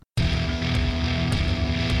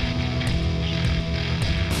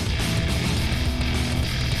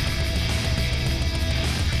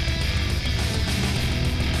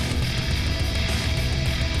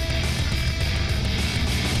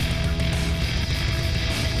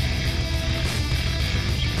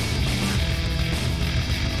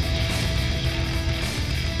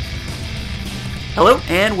Hello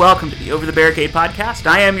and welcome to the Over the Barricade podcast.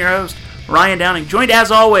 I am your host, Ryan Downing, joined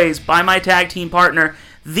as always by my tag team partner,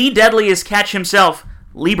 the deadliest catch himself,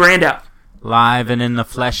 Lee Brando. Live and in the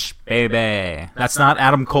flesh, baby. That's not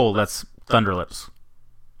Adam Cole, that's Thunderlips.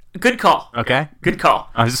 Good call. Okay? Good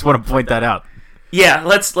call. I just want to point that out. Yeah,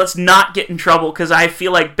 let's not get in trouble because I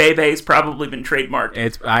feel like Bebe's probably been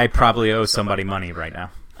trademarked. I probably owe somebody money right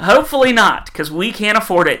now. Hopefully not, because we can't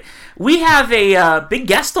afford it. We have a big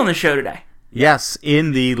guest on the show today. Yes,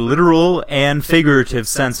 in the literal and figurative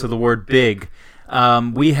sense of the word big,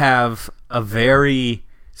 we have a very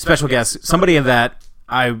special guest, somebody that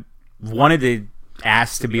I wanted to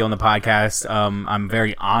ask to be on the podcast. I'm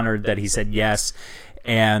very honored that he said yes,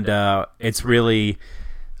 and it's really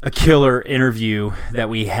a killer interview that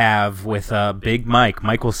we have with Big Mike,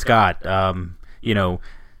 Michael Scott,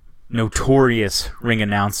 notorious ring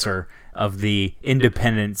announcer of the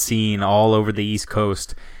independent scene all over the East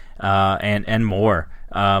Coast. And more.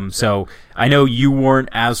 So I know you weren't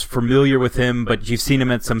as familiar with him, but you've seen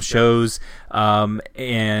him at some shows,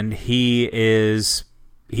 and he's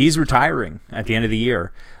retiring at the end of the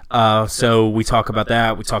year. So we talk about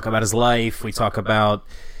that. We talk about his life. We talk about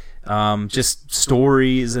just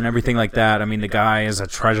stories and everything like that. I mean, the guy is a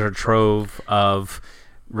treasure trove of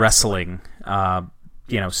wrestling,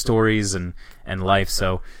 stories and life.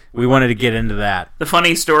 So we wanted to get into that. The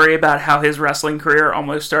funny story about how his wrestling career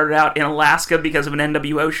almost started out in Alaska because of an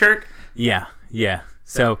NWO shirt. Yeah.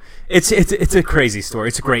 So it's a crazy story.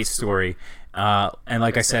 It's a great story. And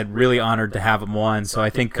like I said, really honored to have him on. So I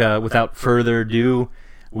think without further adu,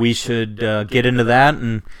 we should get into that.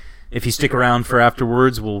 And if you stick around for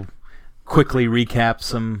afterwards, we'll quickly recap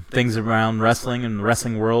some things around wrestling and the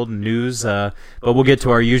wrestling world and news. But we'll get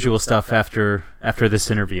to our usual stuff after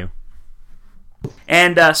this interview.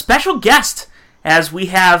 And special guest, as we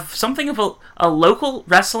have something of a local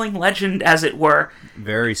wrestling legend, as it were.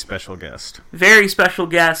 Very special guest. Very special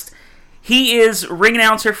guest. He is ring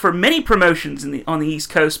announcer for many promotions on the East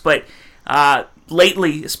Coast, but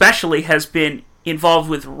lately especially has been involved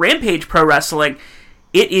with Rampage Pro Wrestling.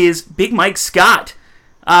 It is Big Mike Scott.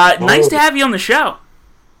 Nice to have you on the show.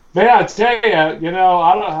 Man, I tell you, I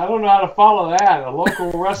don't know how to follow that. A local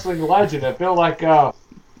wrestling legend. I feel like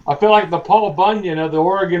the Paul Bunyan of the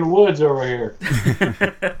Oregon woods over here.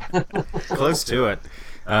 Close to it.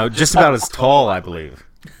 Just about as tall, I believe.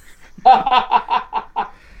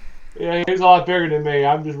 Yeah, he's a lot bigger than me.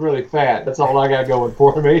 I'm just really fat. That's all I got going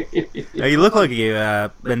for me. Now, you look like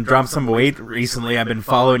you've been dropping some weight recently. I've been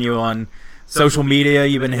following you on social media.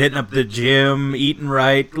 You've been hitting up the gym, eating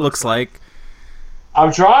right, looks like.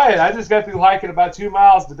 I'm trying. I just got through hiking about 2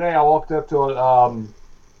 miles today. I walked up to a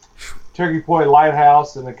Turkey Point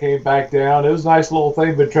Lighthouse, and I came back down. It was a nice little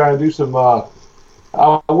thing, but trying to do some. I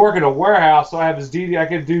work in a warehouse, so I have this I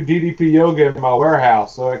can do DDP yoga in my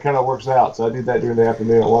warehouse, so it kind of works out. So I do that during the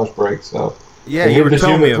afternoon at lunch break. So yeah, you were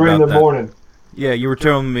telling me about that. 3 in the morning. Yeah, you were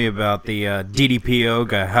telling me about the DDP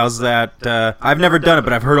yoga. How's that? I've never done it,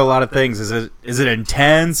 but I've heard a lot of things. Is it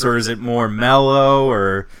intense, or is it more mellow,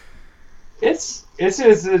 or? It's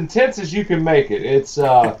as intense as you can make it. It's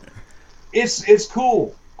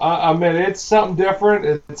cool. I mean, it's something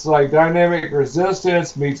different. It's like dynamic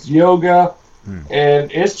resistance meets yoga,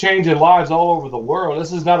 and it's changing lives all over the world.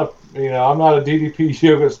 This is not I'm not a DDP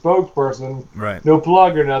yoga spokesperson, right? No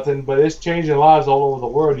plug or nothing, but it's changing lives all over the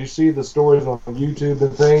world. You see the stories on YouTube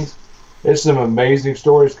and things. It's some amazing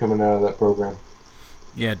stories coming out of that program.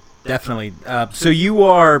 Yeah, definitely. So you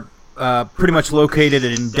are pretty much located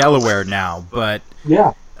in Delaware now, but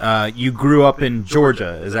yeah, you grew up in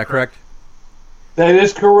Georgia. Is that correct? That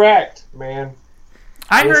is correct, man.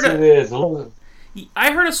 I heard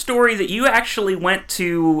a story that you actually went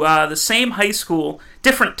to the same high school,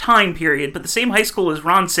 different time period, but the same high school as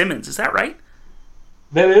Ron Simmons. Is that right?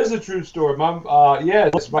 That is a true story.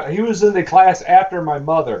 He was in the class after my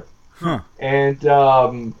mother. Huh. And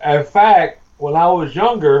in fact, when I was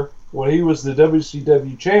younger, when he was the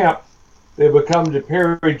WCW champ, they would come to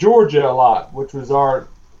Perry, Georgia a lot, which was our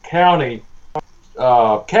county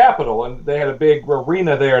capital, and they had a big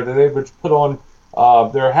arena there that they would put on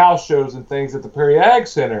their house shows and things at the Perry Ag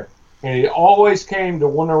Center. And he always came to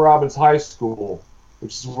Warner Robins High School,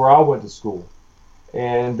 which is where I went to school.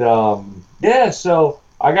 And so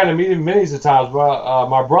I got to meet him many times.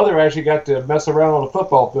 My brother actually got to mess around on the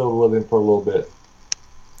football field with him for a little bit.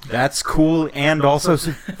 That's cool and also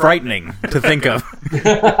frightening to think of.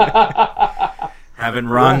 Having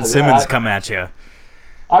Ron Simmons come at you.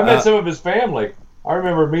 I met some of his family. I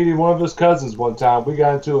remember meeting one of his cousins one time. We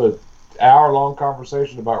got into an hour-long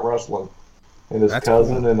conversation about wrestling. And his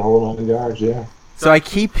cousin cool. And the whole 9 yards, yeah. So I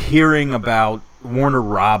keep hearing about Warner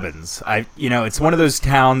Robins. It's one of those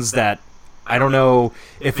towns that I don't know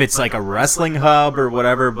if it's like a wrestling hub or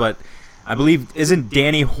whatever, but I believe, isn't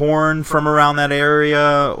Danny Horn from around that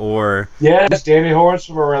area? Or yes, Danny Horn's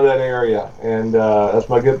from around that area, and that's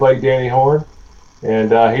my good buddy Danny Horn,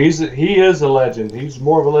 and he is a legend. He's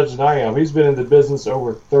more of a legend than I am. He's been in the business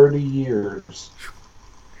over 30 years.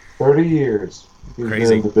 30 years he's Crazy.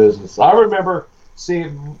 been in the business. I remember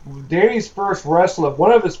seeing Danny's first wrestling,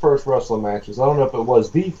 one of his first wrestling matches. I don't know if it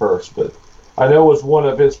was the first, but I know it was one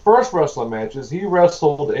of his first wrestling matches. He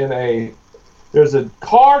wrestled in there's a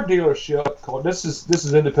car dealership called, this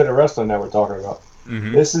is independent wrestling that we're talking about.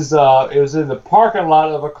 Mhm. This is it was in the parking lot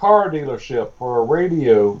of a car dealership for a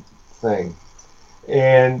radio thing.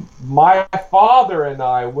 And my father and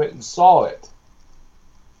I went and saw it.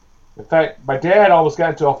 In fact, my dad almost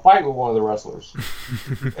got into a fight with one of the wrestlers.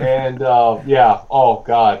 And oh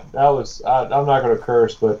God, that was, I'm not going to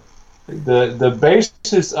curse, but the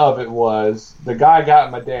basis of it was the guy got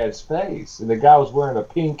in my dad's face, and the guy was wearing a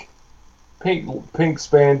pink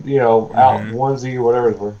span, out onesie or whatever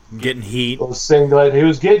it was. Getting heat. A singlet. He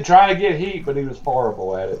was trying to get heat, but he was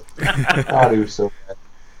horrible at it. God, he was so bad.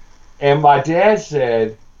 And my dad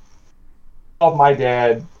said, called my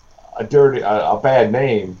dad a bad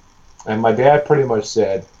name, and my dad pretty much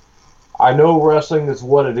said, "I know wrestling is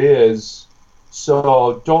what it is,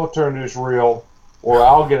 so don't turn this real, or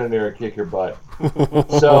I'll get in there and kick your butt."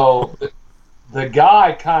 So the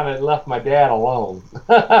guy kind of left my dad alone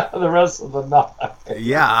the rest of the night.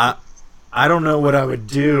 Yeah, I don't know what I would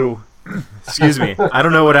do. Excuse me. I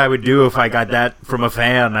don't know what I would do if I got that from a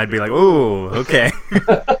fan. I'd be like, "Ooh, okay."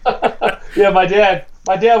 Yeah, my dad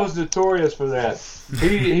was notorious for that.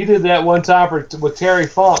 He did that one time with Terry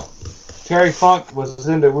Funk. Terry Funk was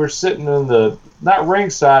we're sitting in the, not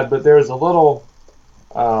ringside, but there's a little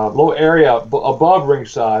area above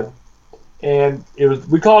ringside, and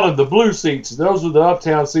we called them the blue seats. Those were the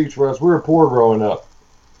uptown seats for us. We were poor growing up,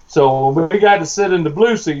 so when we got to sit in the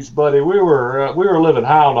blue seats, buddy, we were living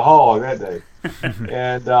high on the hog that day.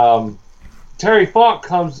 And Terry Funk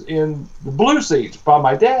comes in the blue seats by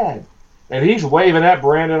my dad, and he's waving at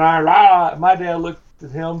Brandon Iron. My dad looked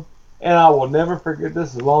at him, and I will never forget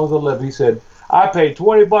this as long as I live. He said, "I paid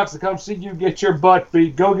 $20 to come see you get your butt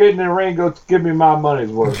beat. Go get in the ring. Go give me my money's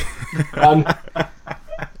worth."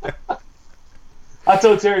 I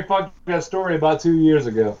told Terry Funk that story about 2 years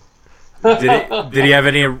ago. Did he have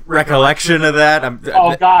any recollection of that?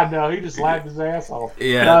 Oh God, no! He just laughed his ass off.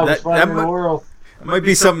 Yeah, that was funny in the world. It might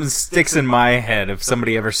be something that sticks in my head if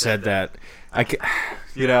somebody ever said that.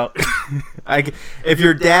 If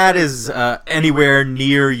your dad is anywhere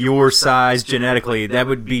near your size genetically, that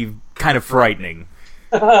would be kind of frightening.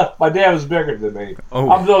 My dad was bigger than me. Oh.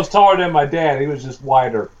 I was taller than my dad. He was just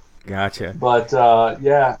wider. Gotcha. But God,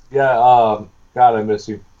 I miss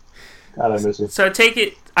you. God, I miss you. So I take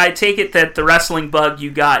it that the wrestling bug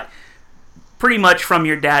you got pretty much from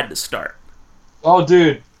your dad to start. Oh,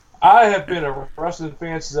 dude, I have been a wrestling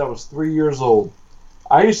fan since I was 3 years old.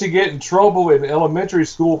 I used to get in trouble in elementary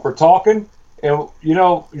school for talking, and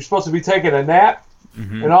you're supposed to be taking a nap,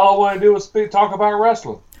 and all I wanted to do was talk about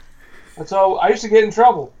wrestling. And so I used to get in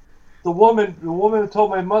trouble. The woman told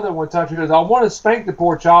my mother one time, she goes, "I want to spank the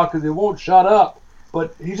poor child because he won't shut up,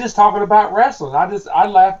 but he's just talking about wrestling." I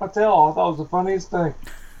laughed my tail off. I thought it was the funniest thing.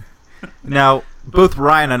 Now, both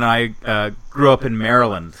Ryan and I grew up in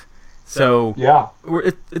Maryland, so Yeah.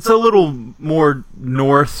 it's a little more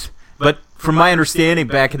north. But from my understanding,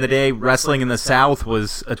 back in the day, wrestling in the South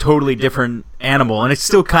was a totally different animal, and it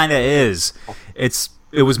still kind of is.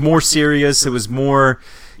 It was more serious. It was more,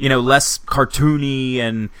 less cartoony,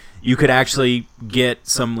 and you could actually get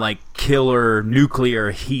some like killer nuclear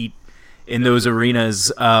heat in those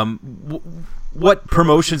arenas. What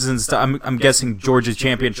promotions and stuff? I'm guessing Georgia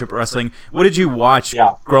Championship Wrestling. What did you watch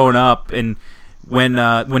growing up? And when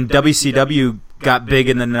WCW got big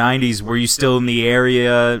in the 90s, were you still in the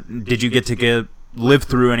area? Did you get to live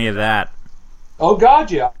through any of that? Oh God,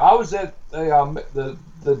 yeah. I was at the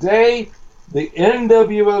day the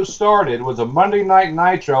NWO started was a Monday Night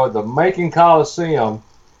Nitro at the Macon Coliseum,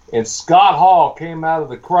 and Scott Hall came out of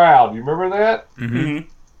the crowd. You remember that? Mm-hmm.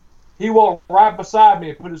 He walked right beside me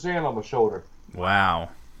and put his hand on my shoulder. Wow.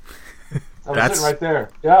 I was sitting right there.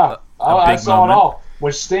 Yeah, I saw moment. it all.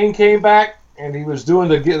 When Sting came back and he was doing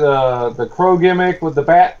the crow gimmick with the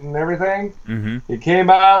bat and everything, he came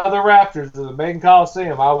out of the rafters of the Macon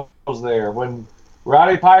Coliseum. I was there. When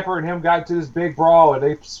Roddy Piper and him got into this big brawl and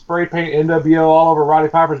they spray paint NWO all over Roddy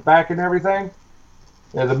Piper's back and everything,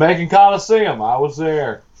 at the Macon Coliseum, I was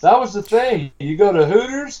there. That was the thing. You go to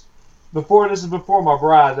Hooters, This is before my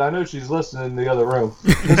bride. I know she's listening in the other room.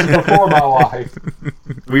 This is before my wife.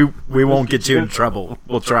 We won't get you in trouble.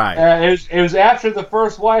 We'll try. It was after the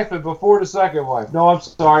first wife and before the second wife. No, I'm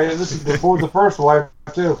sorry. This is before the first wife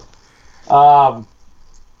too.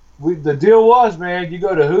 The deal was, man, you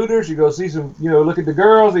go to Hooters, you go see some, look at the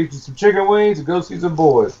girls, eat some chicken wings, and go see some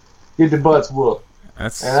boys, get your butts whooped.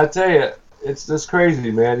 And I tell you, it's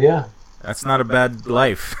crazy, man. Yeah. That's not a bad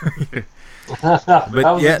life. But that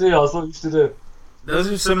was the deal. That's what we used to do.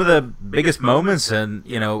 Those are some of the biggest moments, and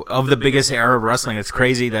of the biggest era of wrestling. It's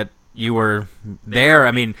crazy that you were there.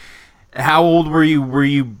 I mean, how old were you? Were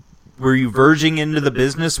you verging into the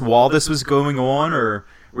business while this was going on, or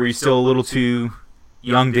were you still a little too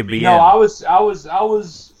young to be in? No, I was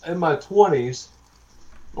in my 20s.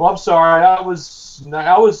 Well, I'm sorry. I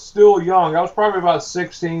was still young. I was probably about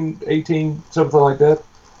 16, 18, something like that.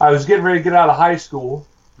 I was getting ready to get out of high school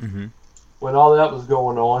when all that was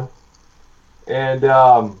going on. And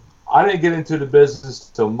I didn't get into the business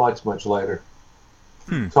until much, much later.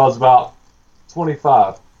 So I was about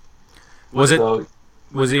 25. Was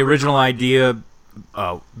the original idea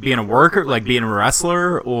being a worker, like being a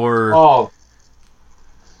wrestler, or? Oh,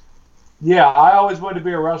 yeah. I always wanted to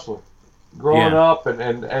be a wrestler growing up,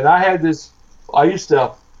 and I had this. I used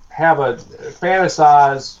to have a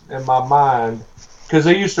fantasize in my mind because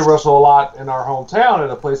I used to wrestle a lot in our hometown at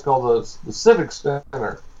a place called the Civic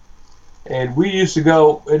Center. And we used to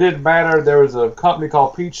go, it didn't matter, there was a company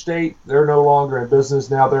called Peach State. They're no longer in business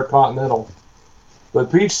now, they're Continental. But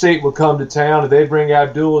Peach State would come to town and they'd bring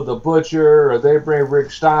Abdullah the Butcher, or they'd bring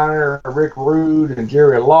Rick Steiner, or Rick Rude, and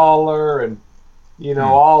Jerry Lawler, and,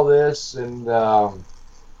 all this. And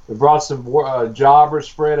they brought some jobbers,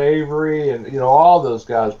 Fred Avery, and, all those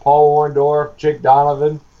guys, Paul Orndorff, Chick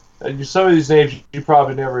Donovan. Some of these names you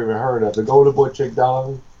probably never even heard of. The Golden Boy, Chick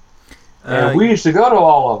Donovan. And we used to go to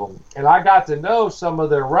all of them. And I got to know some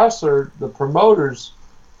of their the promoters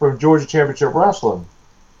from Georgia Championship Wrestling.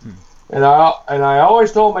 And I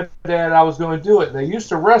always told my dad I was going to do it. And they used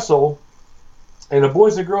to wrestle in a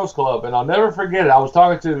Boys and Girls Club. And I'll never forget it. I was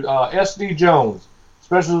talking to S.D. Jones,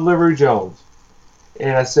 Special Delivery Jones.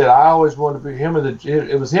 And I said, I always wanted to be him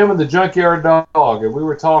it was him and the Junkyard Dog. And we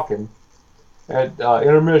were talking at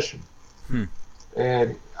intermission.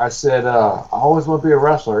 And I said, I always want to be a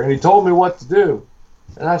wrestler. And he told me what to do.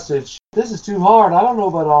 And I said, this is too hard. I don't know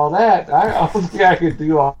about all that. I don't think I could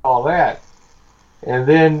do all that. And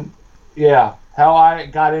then, how I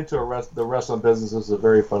got into the wrestling business is a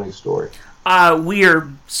very funny story. We are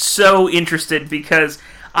so interested because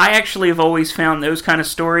I actually have always found those kind of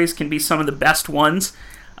stories can be some of the best ones.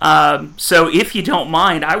 So if you don't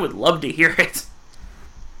mind, I would love to hear it.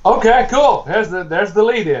 Okay, cool. There's the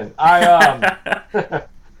lead in. I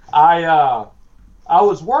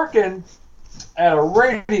was working at a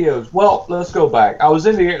radio. Well, let's go back.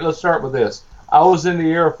 Let's start with this. I was in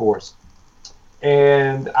the Air Force,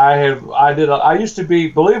 and I used to be,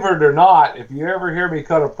 believe it or not, if you ever hear me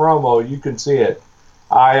cut a promo, you can see it.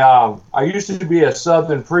 I used to be a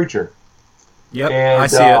Southern preacher. Yep, and, I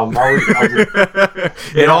see it.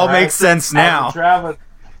 It all makes sense now.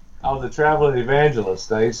 I was a traveling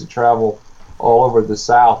evangelist. I used to travel all over the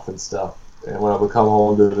South and stuff, and when I would come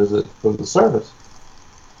home to visit from the service.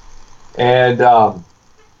 And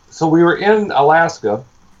so we were in Alaska,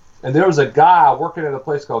 and there was a guy working at a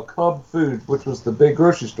place called Cub Foods, which was the big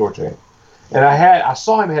grocery store chain. And I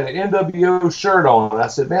saw him had an NWO shirt on, and I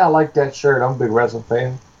said, man, I like that shirt. I'm a big wrestling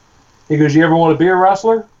fan. He goes, you ever want to be a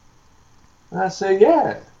wrestler? And I said,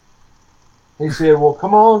 yeah. He said, well,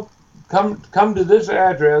 come on. Come to this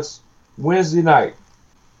address Wednesday night.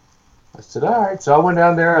 I said, all right. So I went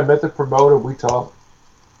down there. I met the promoter. We talked.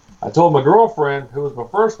 I told my girlfriend, who was my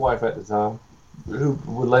first wife at the time, who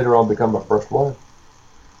would later on become my first wife,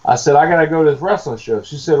 I said, I got to go to this wrestling show.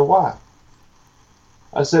 She said, why?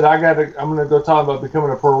 I said, I'm going to go talk about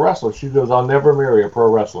becoming a pro wrestler. She goes, I'll never marry a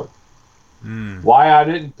pro wrestler. Why I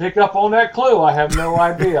didn't pick up on that clue, I have no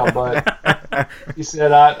idea. But she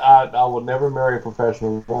said, I will never marry a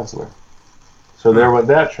professional wrestler. So there went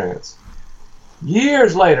that chance.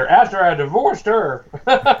 Years later, after I divorced her,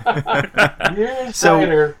 So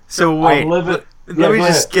wait, let me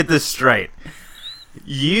just get this straight.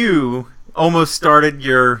 You almost started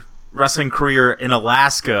your wrestling career in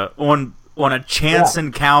Alaska on a chance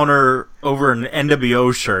encounter over an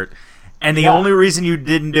NWO shirt, and the only reason you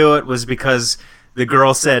didn't do it was because the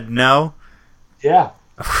girl said no? Yeah.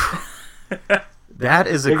 That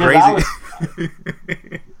is crazy...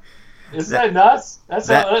 Isn't that nuts? That's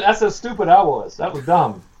how stupid I was. That was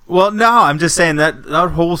dumb. Well, no, I'm just saying that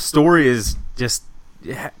whole story is just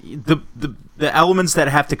the elements that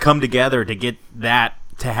have to come together to get that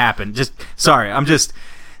to happen. This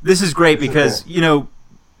is great because,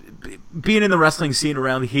 being in the wrestling scene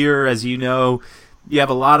around here, as you know, you have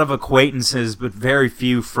a lot of acquaintances but very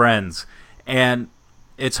few friends. And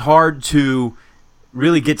it's hard to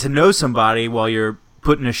really get to know somebody while you're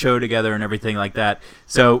putting a show together and everything like that.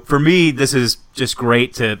 So for me, this is just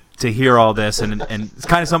great to hear all this, and it's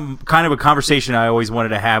kind of a conversation I always wanted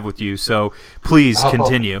to have with you. So please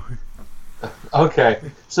continue. Okay.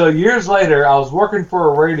 So years later, I was working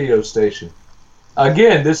for a radio station.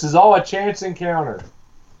 Again, this is all a chance encounter.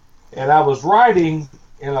 And I was riding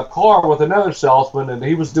in a car with another salesman, and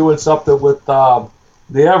he was doing something with the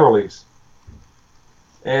Everlys.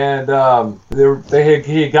 And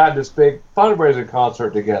he had gotten this big fundraising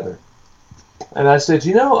concert together. And I said,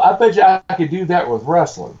 I bet you I could do that with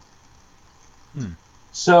wrestling.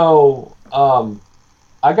 So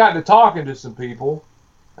I got to talking to some people,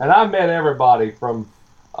 and I met everybody from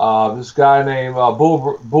this guy named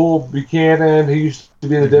Bull Buchanan. He used to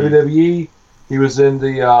be in the WWE. He was in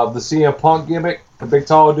the CM Punk gimmick, the big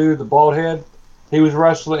tall dude, the bald head. He was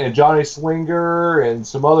wrestling, and Johnny Swinger and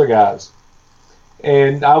some other guys.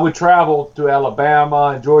 And I would travel to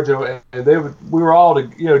Alabama and Georgia, and we were all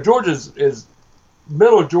Georgia is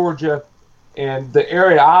middle Georgia, and the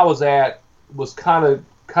area I was at was kind of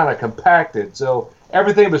compacted, so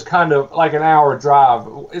everything was kind of like an hour drive.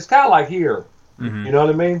 It's kind of like here, you know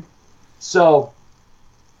what I mean? So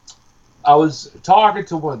I was talking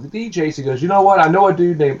to one of the DJs. He goes, "You know what? I know a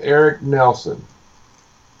dude named Eric Nelson."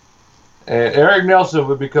 And Eric Nelson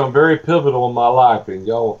would become very pivotal in my life, and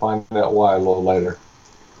y'all will find out why a little later.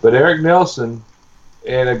 But Eric Nelson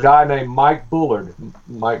and a guy named Mike Bullard,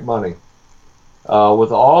 Mike Money, with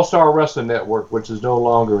the All-Star Wrestling Network, which is no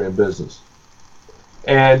longer in business.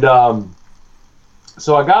 And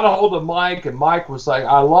so I got a hold of Mike, and Mike was like,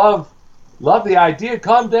 "I love the idea.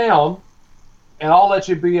 Come down, and I'll let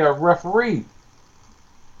you be a referee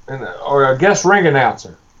or a guest ring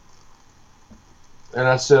announcer." And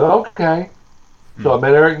I said, okay. So I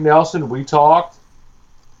met Eric Nelson. We talked.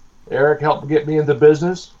 Eric helped get me into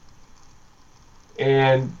business.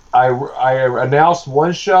 And I announced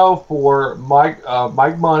one show for Mike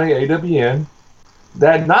Money, AWN.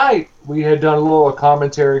 That night, we had done a little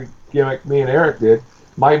commentary gimmick, me and Eric did.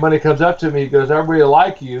 Mike Money comes up to me. He goes, "I really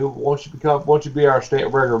like you. Won't you be our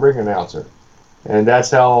regular ring announcer?" And that's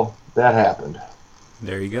how that happened.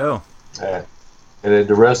 There you go. And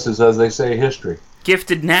the rest is, as they say, history.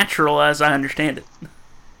 Gifted natural, as I understand it.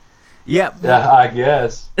 Yeah, I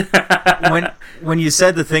guess. when you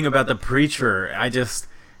said the thing about the preacher,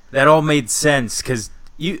 that all made sense because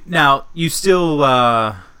you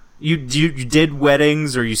still you did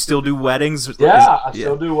weddings, or you still do weddings? Yeah, I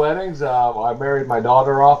still do weddings. I married my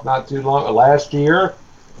daughter off not too long last year.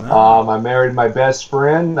 Wow. I married my best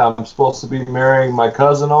friend. I'm supposed to be marrying my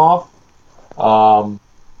cousin off.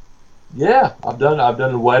 Yeah, I've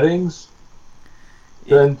done weddings.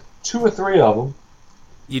 Done 2 or 3 of them.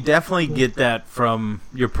 You definitely get that from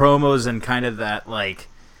your promos and kind of that,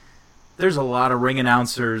 there's a lot of ring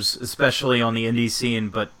announcers, especially on the indie scene,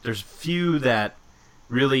 but there's few that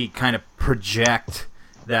really kind of project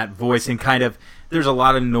that voice, and there's a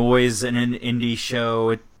lot of noise in an indie show.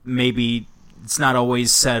 It's not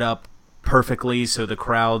always set up perfectly, so the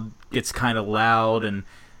crowd gets kind of loud and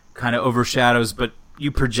kind of overshadows, but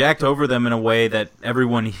you project over them in a way that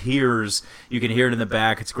everyone hears. You can hear it in the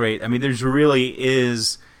back. It's great. I mean, there's really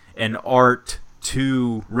is an art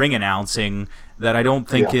to ring announcing that I don't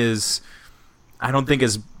think is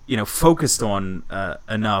focused on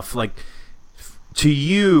enough. To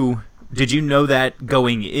you, did you know that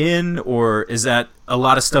going in, or is that a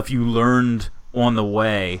lot of stuff you learned on the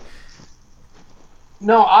way?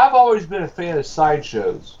 No, I've always been a fan of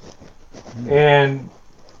sideshows, and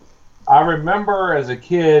I remember as a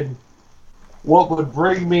kid what would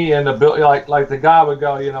bring me in the building, like the guy would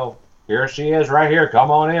go, "Here she is right here,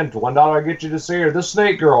 come on in, $1 I get you to see her, the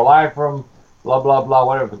Snake Girl, live from blah, blah, blah,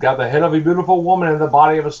 whatever, got the head of a beautiful woman and the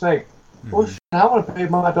body of a snake." Well, I want to pay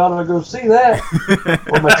my daughter to go see that.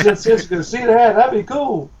 Or my 10 cents to go see that, that'd be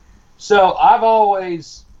cool. So I've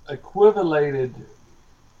always equivalated,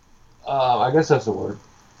 I guess that's the word.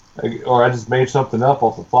 Or I just made something up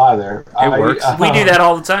off the fly there. It works. We do that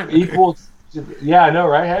all the time. Yeah, I know,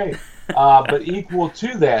 right? Hey. But equal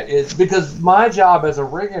to that is because my job as a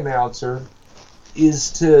ring announcer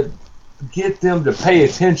is to get them to pay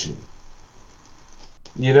attention.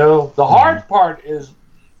 The hard part is,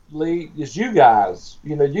 Lee, is you guys.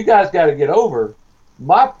 You guys got to get over.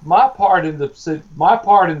 My part in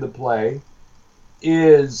the play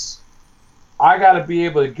is I got to be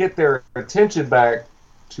able to get their attention back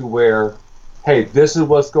to where, hey, this is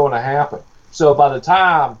what's going to happen. So by the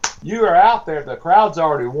time you are out there, the crowd's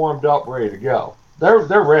already warmed up, ready to go. They're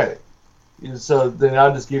ready. So then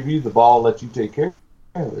I'll just give you the ball and let you take care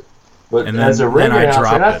of it. But and then, as a ring announcer,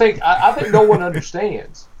 and I it. think no one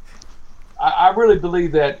understands. I really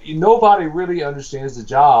believe that nobody really understands the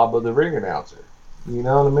job of the ring announcer. You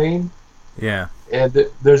know what I mean? Yeah. And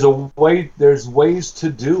there's ways to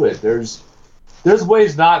do it. There's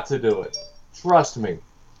ways not to do it. Trust me.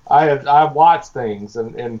 I've watched things,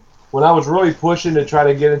 and when I was really pushing to try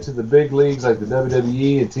to get into the big leagues like the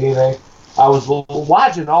WWE and TNA, I was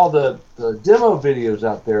watching all the demo videos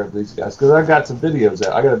out there of these guys, because I got some videos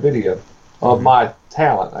out. I got a video of my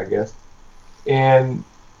talent, I guess. And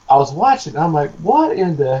I was watching, I'm like, what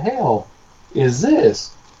in the hell is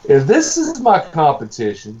this? If this is my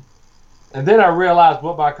competition, and then I realized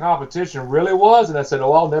what my competition really was, and I said,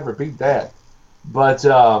 oh, I'll never beat that. But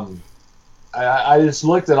I just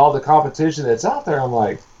looked at all the competition that's out there. I'm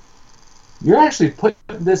like, you're actually putting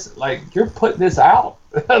this, like, you're putting this out.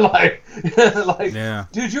 like, yeah.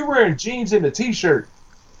 Dude, you're wearing jeans and a t-shirt,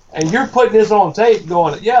 and you're putting this on tape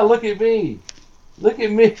going, yeah, look at me. Look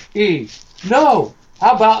at me. No.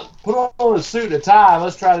 How about put on a suit and a tie, and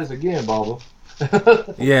let's try this again, Bubba.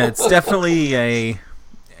 Yeah, it's definitely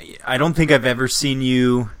I don't think I've ever seen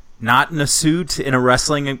you not in a suit in a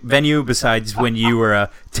wrestling venue, besides when you were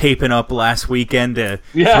taping up last weekend to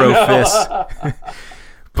throw fists.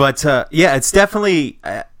 But yeah, it's definitely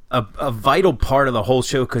a vital part of the whole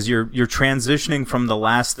show, because you're transitioning from the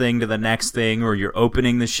last thing to the next thing, or you're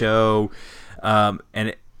opening the show,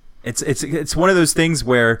 and it's one of those things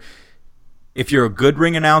where if you're a good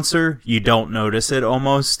ring announcer, you don't notice it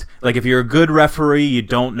almost. Like if you're a good referee, you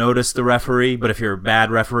don't notice the referee, but if you're a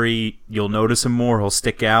bad referee, you'll notice him more. He'll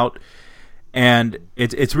stick out. And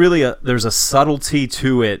it's really there's a subtlety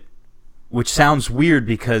to it, which sounds weird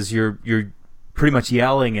because you're pretty much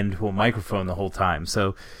yelling into a microphone the whole time.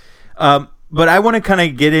 So, but I want to kind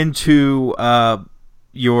of get into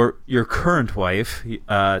your current wife,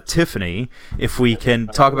 Tiffany, if we can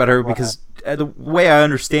talk about her, because the way I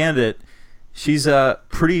understand it, she's a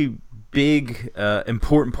pretty big,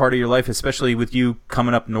 important part of your life, especially with you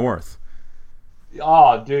coming up north.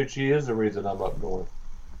 Oh, dude, she is the reason I'm up north.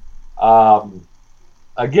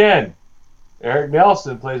 Again, Eric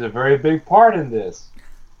Nelson plays a very big part in this.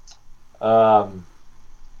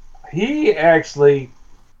 He actually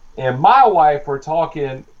and my wife were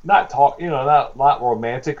talking, not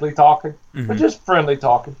romantically talking, but just friendly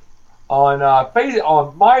talking on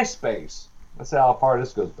MySpace. That's how far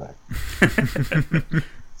this goes back.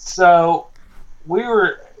 So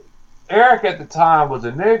Eric at the time was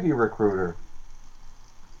a Navy recruiter,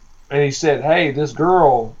 and he said, hey, this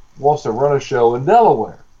girl wants to run a show in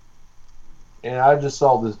Delaware. And I just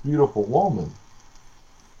saw this beautiful woman.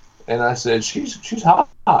 And I said, she's hot.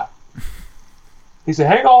 He said,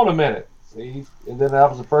 hang on a minute. See? And then that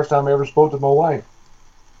was the first time I ever spoke to my wife.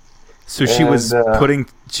 So she was going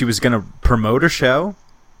to promote a show?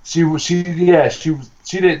 She didn't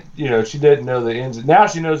know the ins. Now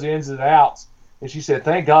she knows the ins and outs, and she said,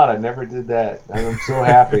 "Thank God I never did that. I'm so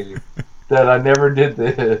happy that I never did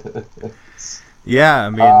this." Yeah, I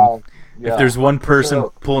mean, if there's one person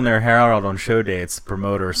pulling their hair out on show day, it's the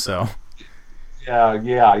promoter. So. Yeah.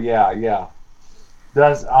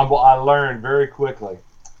 I learned very quickly,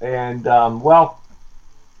 and long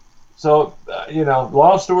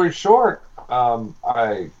story short.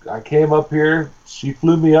 I came up here. She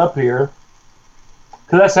flew me up here.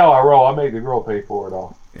 Because that's how I roll. I made the girl pay for it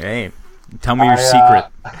all. Hey, tell me your secret.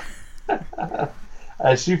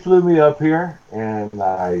 She flew me up here, and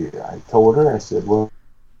I told her, I said, well,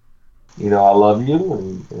 I love you,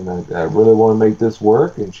 and I really want to make this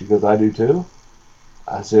work. And she goes, I do too.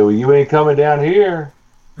 I said, well, you ain't coming down here.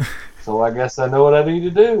 So I guess I know what I need to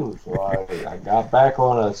do. So I got back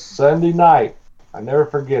on a Sunday night. I never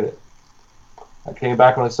forget it. I came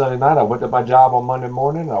back on a Sunday night. I went to my job on Monday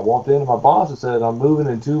morning. I walked in to my boss and said, I'm moving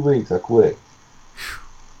in 2 weeks. I quit.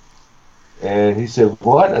 And he said,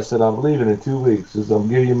 what? I said, I'm leaving in 2 weeks. He said, I'm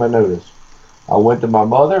giving you my notice. I went to my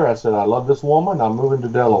mother. I said, I love this woman. I'm moving to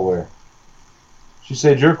Delaware. She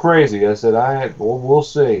said, you're crazy. I said, we'll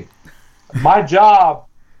see. My job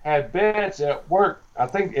had beds at work, I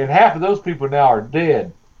think, and half of those people now are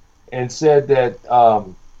dead, and said that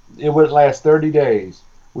it would last 30 days.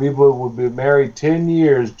 We would be married 10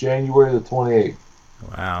 years, January the 28th.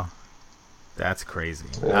 Wow. That's crazy.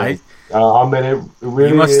 It really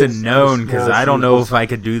you must have known, because I don't know if I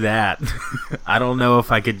could do that. I don't know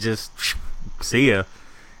if I could just see you.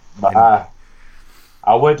 I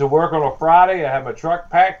went to work on a Friday. I had my truck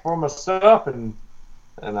packed for my stuff, and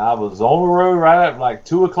I was on the road right at like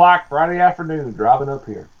 2 o'clock Friday afternoon driving up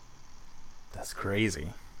here. That's crazy.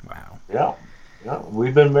 Wow. Yeah. Yeah.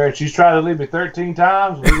 We've been married. She's tried to leave me 13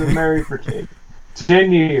 times. We've been married for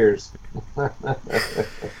 10 years.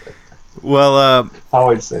 Well,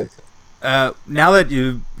 Always said. now that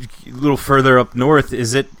you a little further up north,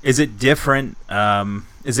 is it different?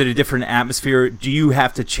 Is it a different atmosphere? Do you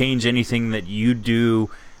have to change anything that you do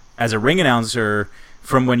as a ring announcer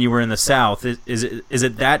from when you were in the South? Is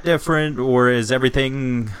it that different, or is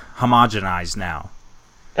everything homogenized now?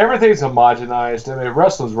 Everything's homogenized. I mean,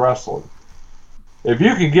 wrestling's wrestling. If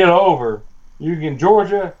you can get over, you can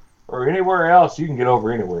Georgia or anywhere else, you can get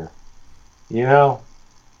over anywhere. You know?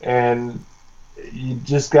 And you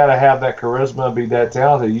just got to have that charisma, be that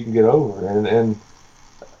talented, you can get over. And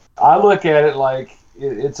I look at it like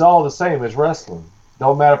it's all the same as wrestling.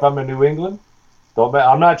 Don't matter if I'm in New England.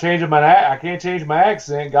 I'm not changing I can't change my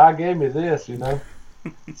accent. God gave me this, you know.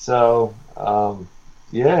 So,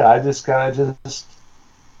 yeah, I just kind of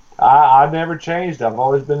I never changed. I've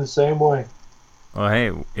always been the same way. Well,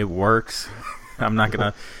 hey, it works. I'm not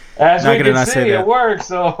gonna. As not we gonna can not see, say that. it works.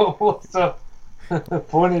 So,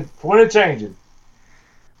 point of changing.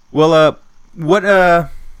 Well, what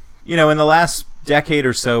in the last decade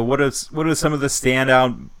or so, what are some of the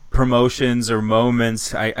standout promotions or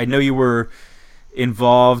moments? I know you were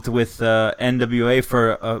involved with NWA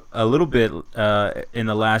for a little bit in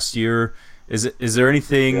the last year. Is there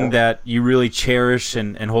anything that you really cherish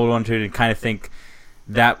and hold on to and kind of think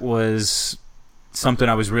that was something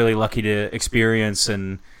I was really lucky to experience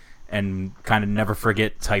and kind of never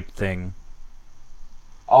forget type thing?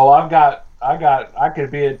 Oh, I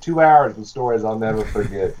could be in 2 hours with stories I'll never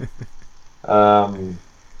forget. NW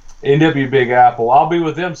Big Apple. I'll be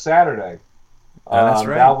with them Saturday. That's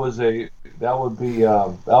right. That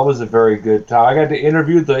was a very good time. I got to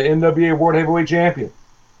interview the NWA World Heavyweight Champion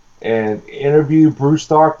and interview Bruce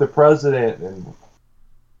Stark, the president, and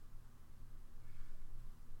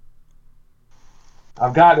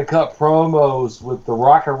I've gotten to cut promos with the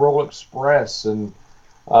Rock and Roll Express and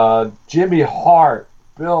Jimmy Hart,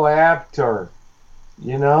 Bill Apter.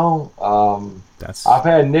 You know, I've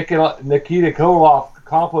had Nikita Koloff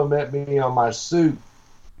compliment me on my suit.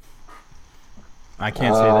 I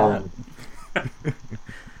can't say that.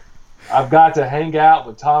 I've got to hang out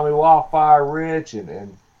with Tommy Wildfire Rich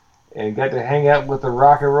and got to hang out with the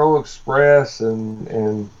Rock and Roll Express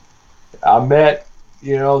and I met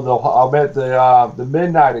the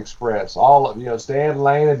Midnight Express, Stan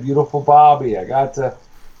Lane and Beautiful Bobby. I got to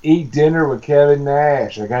eat dinner with Kevin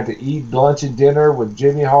Nash. I got to eat lunch and dinner with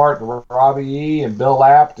Jimmy Hart and Robbie E. and Bill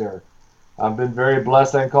Apter. I've been very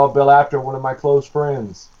blessed. I can call Bill Apter one of my close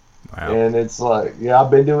friends. Wow. And it's like, I've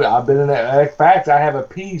been in that. In fact, I have a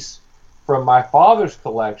piece from my father's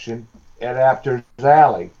collection at Apter's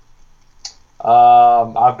Alley.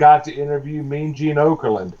 I've got to interview Mean Gene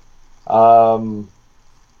Okerlund. I've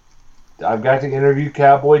got to interview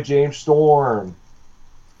Cowboy James Storm.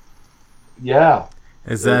 Yeah.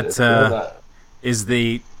 Is that is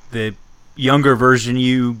the younger version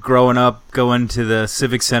you growing up going to the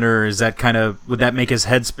Civic Center? Is that would that make his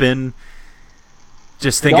head spin?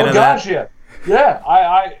 Just thinking of that. Yeah.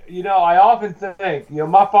 I often think,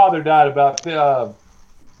 my father died about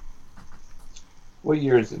what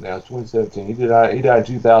year is it now? It's 2017. He died in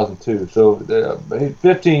 2002. So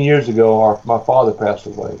 15 years ago, my father passed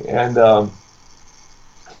away, and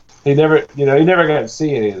he never got to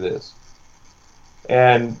see any of this.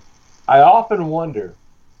 And I often wonder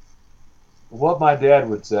what my dad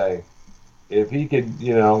would say if he could,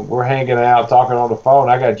 we're hanging out, talking on the phone.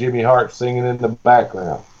 I got Jimmy Hart singing in the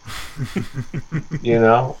background.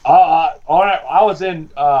 I was in,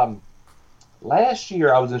 last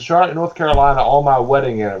year I was in Charlotte, North Carolina on my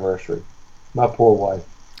wedding anniversary. My poor wife.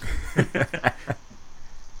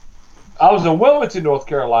 I was in Wilmington, North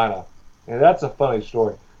Carolina, and that's a funny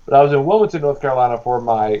story. But I was in Wilmington, North Carolina for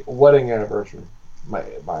my wedding anniversary. My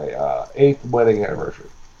 8th wedding anniversary.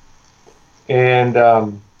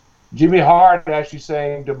 And Jimmy Hart actually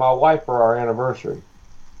sang to my wife for our anniversary.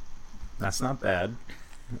 That's not bad.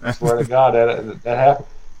 I swear to God, that happened.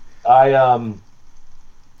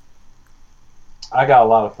 I got a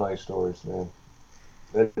lot of funny stories, man.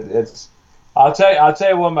 I'll tell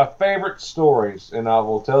you one of my favorite stories, and I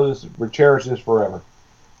will tell this, we cherish this forever.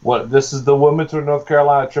 This is the Wilmington, North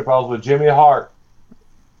Carolina trip. I was with Jimmy Hart.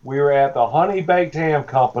 We were at the Honey Baked Ham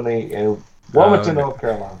Company in Wilmington, North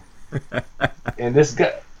Carolina. And this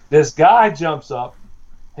guy jumps up.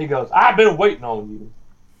 He goes, "I've been waiting on you."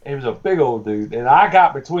 He was a big old dude. And I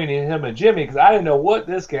got between him and Jimmy because I didn't know what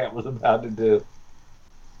this cat was about to do.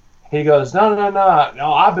 He goes, No,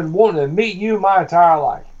 I've been wanting to meet you my entire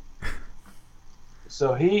life.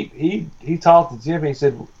 So he talked to Jimmy. He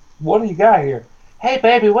said, what do you got here? Hey,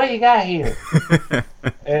 baby, what you got here?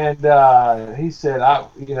 And he said,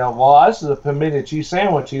 well, this is a pimento cheese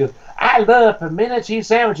sandwich. He goes, I love pimento cheese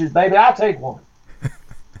sandwiches, baby. I'll take one.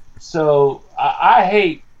 So I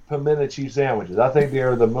hate pimento cheese sandwiches. I think they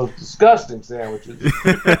are the most disgusting sandwiches in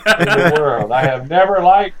the world. I have never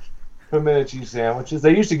liked pimento cheese sandwiches.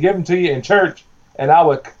 They used to give them to you in church, and I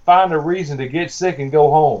would find a reason to get sick and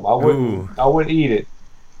go home. I wouldn't eat it.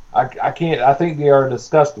 I can't. I think they are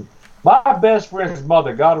disgusting. My best friend's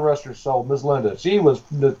mother, God rest her soul, Miss Linda, she was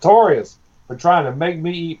notorious for trying to make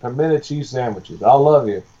me eat pimento cheese sandwiches. I love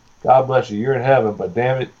you. God bless you. You're in heaven, but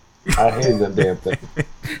damn it, I hated them damn things.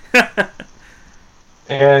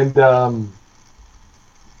 And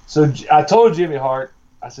so I told Jimmy Hart,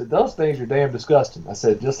 I said, those things are damn disgusting. I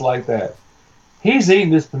said, just like that. He's eating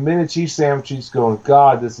this pimento cheese sandwich. He's going,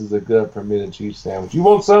 God, this is a good pimento cheese sandwich. You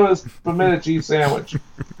want some of this pimento cheese sandwich?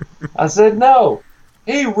 I said, no.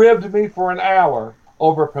 He ribbed me for an hour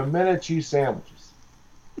over pimento cheese sandwiches.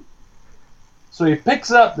 So he picks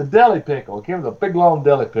up the deli pickle. It came with a big long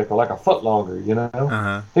deli pickle, like a foot longer, you know.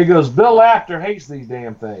 Uh-huh. He goes, Bill Apter hates these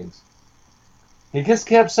damn things. He just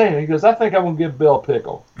kept saying it. He goes, I think I'm going to give Bill a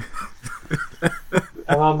pickle.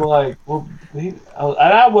 And I'm like, well, and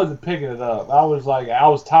I wasn't picking it up. I was like, I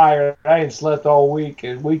was tired. I ain't slept all week.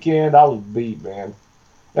 And weekend, I was beat, man.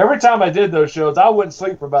 Every time I did those shows, I wouldn't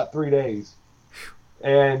sleep for about 3 days.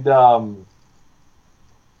 And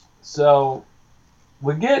so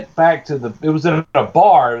we get back to it was in a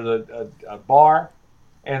bar, a bar,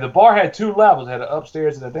 and the bar had 2 levels, it had an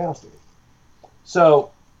upstairs and a downstairs. So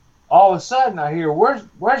all of a sudden I hear,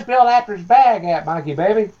 where's Bill Apter's bag at, Mikey,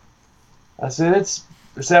 baby? I said, it's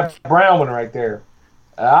that brown one right there.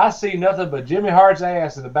 I see nothing but Jimmy Hart's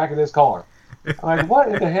ass in the back of this car. I'm like, what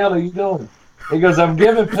in the hell are you doing? He goes, I'm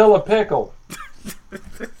giving Bill a pickle.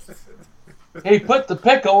 He put the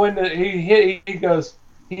pickle in he goes,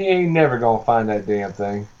 he ain't never gonna find that damn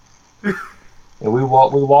thing. And we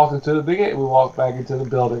walked back into the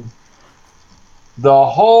building. It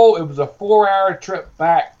was a 4-hour trip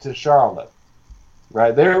back to Charlotte.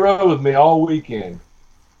 Right? They rode with me all weekend.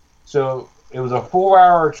 So it was a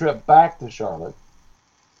 4-hour trip back to Charlotte.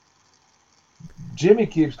 Jimmy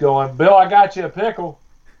keeps going, Bill, I got you a pickle.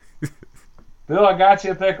 Bill, I got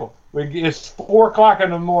you a pickle. It's 4:00 in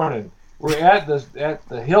the morning. We're at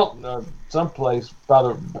the Hilton or someplace by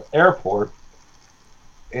the airport,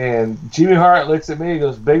 and Jimmy Hart looks at me and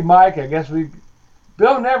goes, Big Mike, I guess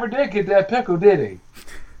Bill never did get that pickle, did he?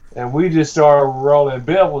 And we just started rolling.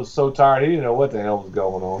 Bill was so tired, he didn't know what the hell was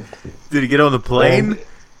going on. Did he get on the plane?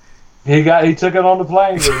 And he took it on the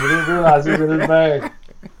plane, but we didn't realize it was in his bag.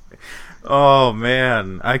 Oh,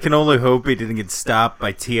 man. I can only hope he didn't get stopped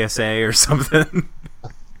by TSA or something.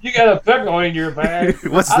 You got a pickle in your bag.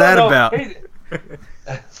 What's that about?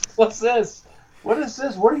 What's this? What is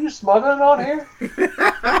this? What are you smuggling on here?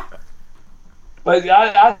 But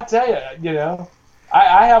I tell you,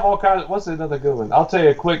 I have all kinds of. What's another good one? I'll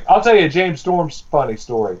tell you James Storm's funny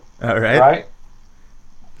story. All right. Right?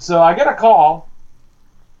 So I get a call,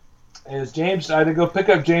 and it's James. I had to go pick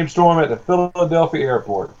up James Storm at the Philadelphia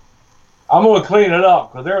airport. I'm going to clean it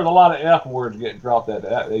up because there was a lot of F words getting dropped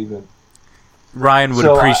that evening. Ryan would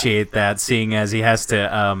appreciate that, seeing as he has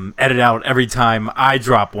to edit out every time I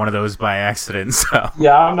drop one of those by accident. So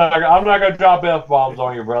yeah, I'm not gonna drop F-bombs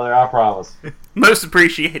on you, brother. I promise. Most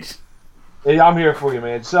appreciated. Yeah, I'm here for you,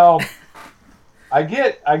 man. So I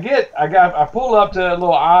pull up to a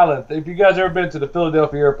little island. If you guys ever been to the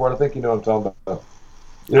Philadelphia airport, I think you know what I'm talking about.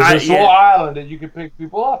 There's this little island that you can pick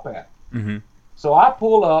people up at. Mm-hmm. So I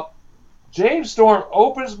pull up. James Storm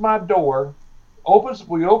opens my door.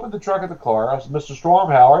 We open the trunk of the car. I said, Mr. Storm,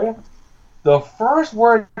 how are you? The first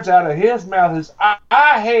words out of his mouth is,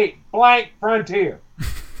 I hate blank Frontier.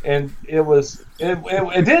 And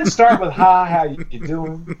it didn't start with, hi, how you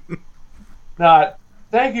doing? Not,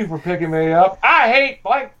 thank you for picking me up. I hate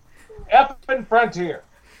blank effing Frontier.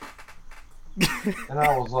 And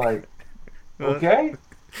I was like, okay.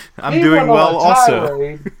 I'm doing well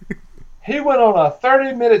also. He went on a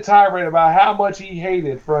 30-minute tirade about how much he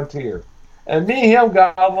hated Frontier. And me and him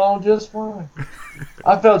got along just fine.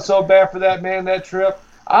 I felt so bad for that man that trip.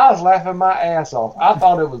 I was laughing my ass off. I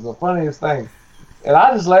thought it was the funniest thing. And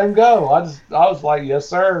I just let him go. I was like, yes,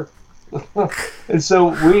 sir. And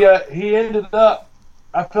so he ended up,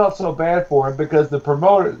 I felt so bad for him because the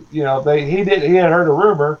promoter, he had heard a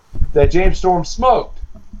rumor that James Storm smoked.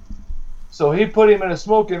 So he put him in a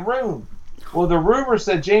smoking room. Well, the rumor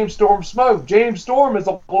said James Storm smoked. James Storm is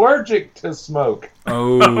allergic to smoke.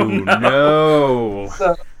 Oh, no.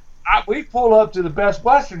 So we pull up to the Best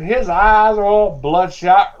Western. His eyes are all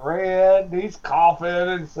bloodshot red. He's coughing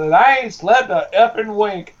and said, "I ain't slept a effing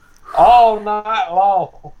wink all night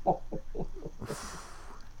long."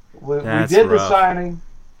 we did rough. the signing.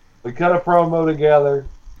 We cut a promo together.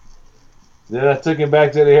 Then I took him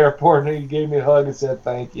back to the airport, and he gave me a hug and said,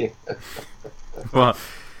 "Thank you." Well,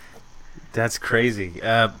 that's crazy.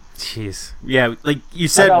 Jeez. Yeah, like you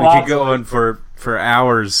said, we could go on for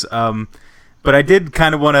hours. But I did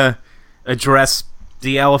kind of want to address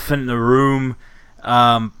the elephant in the room.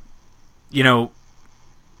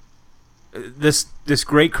 This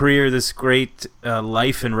great career, this great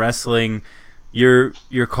life in wrestling. You're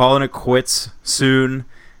calling it quits soon,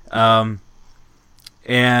 and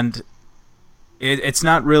it's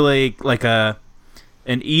not really like an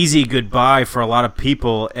easy goodbye for a lot of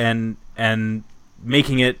people, and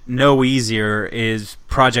making it no easier is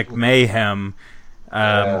Project Mayhem.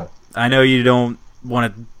 I know you don't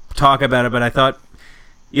want to talk about it, but I thought,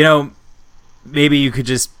 maybe you could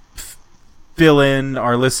just fill in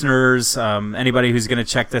our listeners, anybody who's going to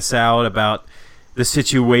check this out, about the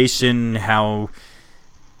situation, how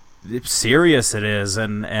serious it is,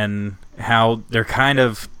 and how they're kind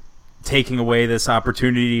of taking away this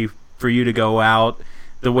opportunity for you to go out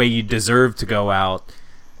the way you deserve to go out.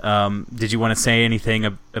 Did you want to say anything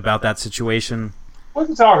about that situation? We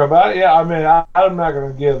can talk about it. Yeah, I mean, I'm not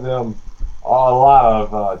going to give them a lot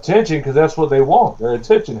of attention because that's what they want. They're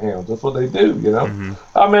attention hounds. That's what they do, Mm-hmm.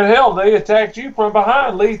 I mean, hell, they attacked you from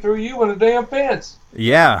behind, Lee threw you in a damn fence.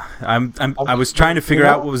 Yeah, I was trying to figure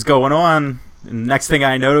out what was going on. And next thing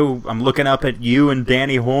I know, I'm looking up at you and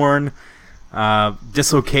Danny Horn.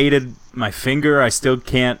 Dislocated my finger. I still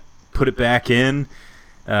can't put it back in.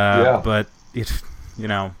 But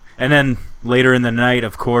and then later in the night,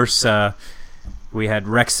 of course, we had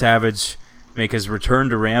Rex Savage make his return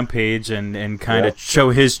to Rampage and kind of show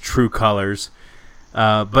his true colors.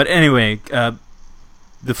 But anyway,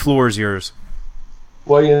 the floor is yours.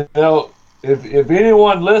 Well, if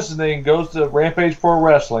anyone listening goes to Rampage Pro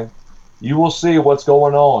Wrestling, you will see what's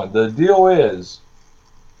going on. The deal is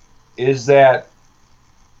that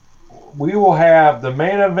we will have the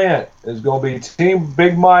main event is going to be Team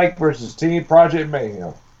Big Mike versus Team Project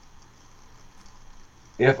Mayhem.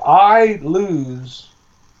 If I lose,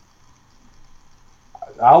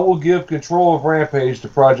 I will give control of Rampage to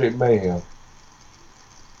Project Mayhem.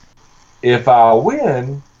 If I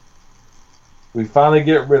win, we finally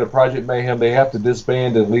get rid of Project Mayhem. They have to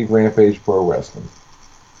disband and leave Rampage Pro Wrestling.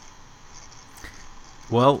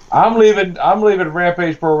 Well, I'm leaving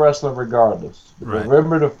Rampage Pro Wrestling regardless. Right.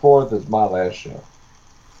 November the 4th is my last show.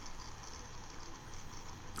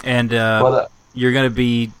 And you're going to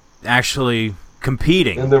be actually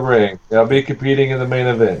competing in the ring. I'll be competing in the main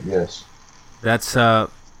event. Yes. That's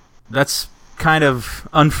kind of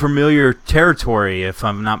unfamiliar territory, if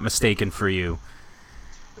I'm not mistaken, for you.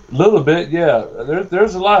 A little bit, yeah.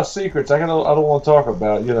 There's a lot of secrets I don't want to talk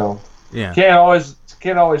about. Yeah.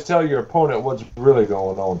 Can't always tell your opponent what's really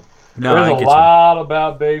going on. No, there's a lot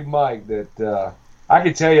about Big Mike that I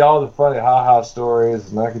can tell you all the funny ha-ha stories,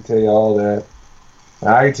 and I can tell you all that. And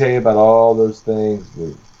I can tell you about all those things.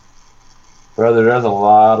 But, brother, there's a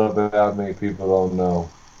lot about me people don't know.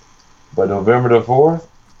 But November the 4th,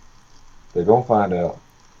 they're going to find out.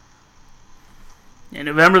 And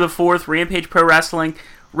November the 4th, Rampage Pro Wrestling,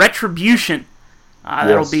 Retribution.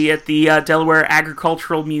 That'll be at the Delaware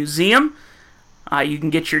Agricultural Museum. You can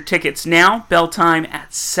get your tickets now. Bell time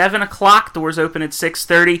at 7 o'clock. Doors open at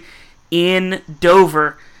 6:30 in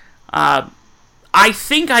Dover. I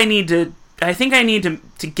think I need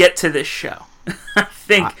to get to this show. I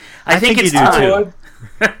think it's time.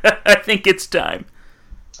 I think it's time.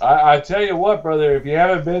 I tell you what, brother, if you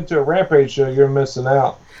haven't been to a Rampage show, you're missing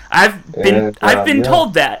out. I've been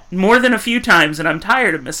told that more than a few times, and I'm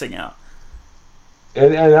tired of missing out.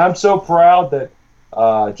 And I'm so proud that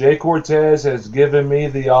Jay Cortez has given me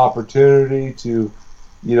the opportunity to,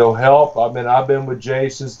 help. I mean, I've been with Jay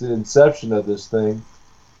since the inception of this thing,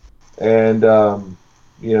 and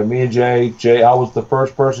me and Jay, I was the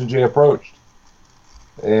first person Jay approached,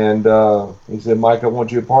 and he said, "Mike, I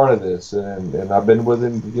want you a part of this," and I've been with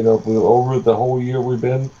him, over the whole year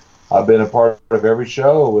I've been a part of every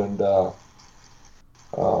show, and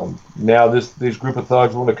now these group of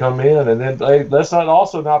thugs want to come in, and then let's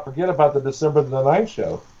not forget about the December the 9th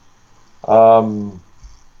show.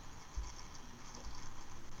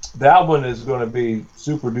 That one is going to be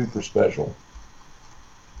super duper special.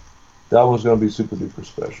 That one's going to be super duper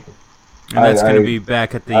special. And that's going to be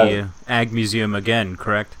back at the Ag Museum again,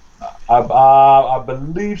 correct? I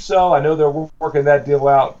believe so. I know they're working that deal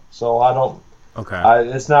out, so I don't Okay.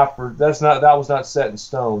 That was not set in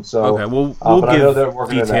stone. So okay. We'll but I know they're give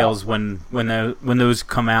working it details out. when those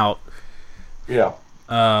come out. Yeah.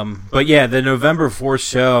 But yeah, the November 4th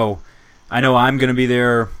show, I know I'm going to be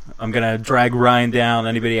there. I'm going to drag Ryan down,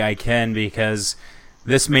 anybody I can, because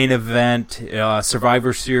this main event,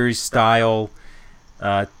 Survivor Series style,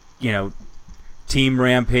 Team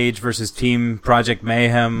Rampage versus Team Project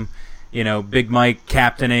Mayhem, Big Mike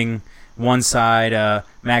captaining one side,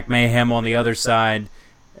 Mac Mayhem on the other side.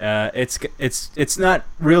 It's not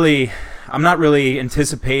really. I'm not really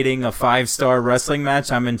anticipating a 5-star wrestling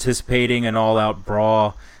match. I'm anticipating an all-out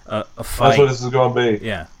brawl, a fight. That's what this is going to be.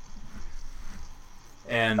 Yeah.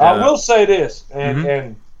 And I will say this,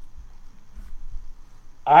 and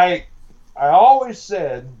I always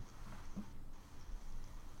said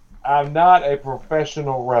I'm not a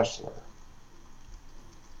professional wrestler.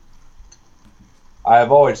 I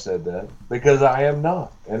have always said that because I am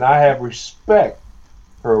not, and I have respect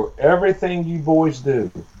for everything you boys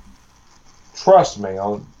do. Trust me,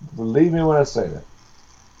 believe me when I say that.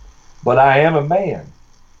 But I am a man.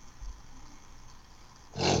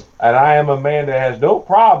 And I am a man that has no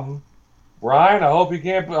problem. Ryan, I hope you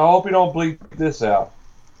don't bleep this out.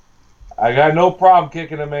 I got no problem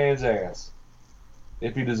kicking a man's ass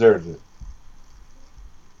if he deserves it.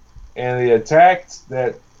 And the attacks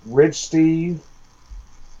that Rich Steve,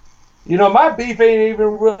 my beef ain't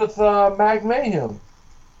even with Mac Mayhem.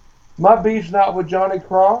 My beef's not with Johnny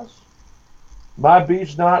Cross. My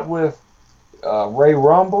beef's not with Ray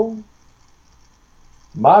Rumble.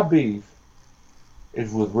 My beef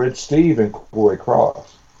is with Rich Steve and Corey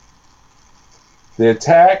Cross. The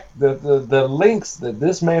attack, the links that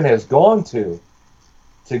this man has gone to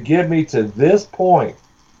get me to this point,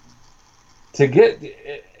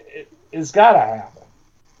 it's got to happen.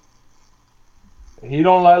 He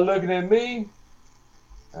don't like looking at me.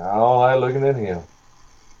 I don't like looking at him.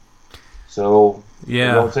 So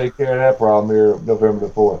we're going to take care of that problem here November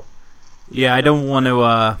the 4th. Yeah, I don't want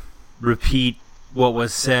to repeat what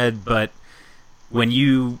was said, but when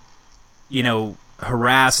you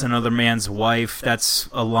harass another man's wife, that's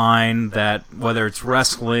a line that, whether it's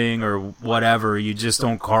wrestling or whatever, you just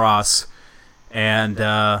don't cross. And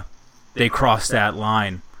they cross that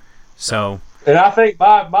line. So. And I think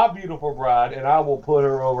my beautiful bride, and I will put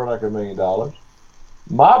her over like $1 million.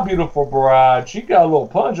 My beautiful bride, she got a little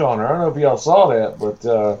punch on her. I don't know if y'all saw that, but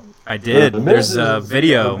I did. There's a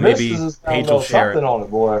video. Maybe Paige will share something on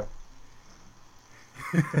it, boy.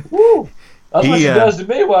 Woo! That's what she does to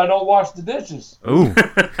me when I don't wash the dishes. Ooh.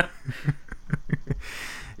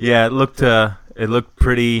 Yeah, it looked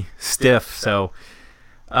pretty stiff. So,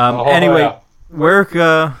 anyway,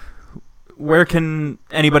 yeah. Where can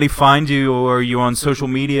anybody find you? Or are you on social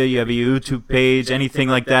media? You have a YouTube page? Anything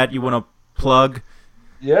like that you want to plug?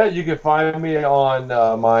 Yeah, you can find me on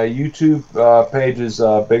my YouTube page is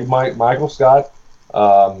Big Mike Michael Scott.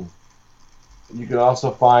 You can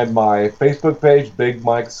also find my Facebook page, Big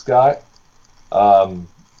Mike Scott.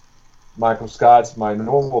 Michael Scott's my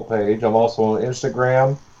normal page. I'm also on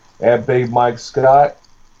Instagram at Big Mike Scott.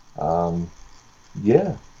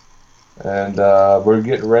 Yeah. And we're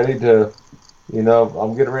getting ready to,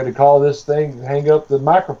 I'm getting ready to call this thing, hang up the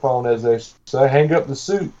microphone, as they say, hang up the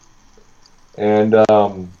suit. And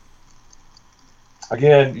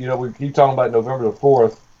again, we keep talking about November the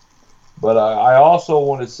 4th, but I also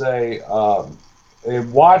want to say,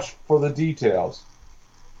 and watch for the details.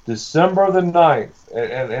 December the 9th,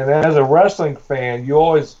 and as a wrestling fan, you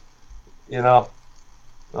always, I don't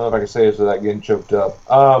know if I can say this without getting choked up.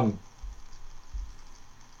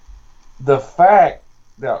 The fact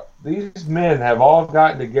that these men have all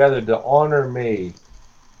gotten together to honor me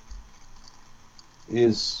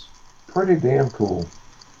is pretty damn cool.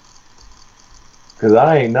 Because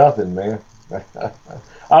I ain't nothing, man. I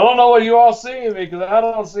don't know what you all see in me, because I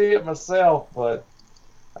don't see it myself, but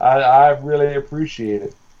I really appreciate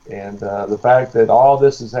it. And the fact that all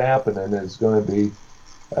this is happening is going to be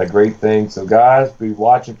a great thing. So, guys, be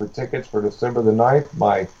watching for tickets for December the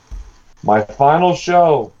 9th. My final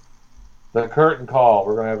show, the curtain call.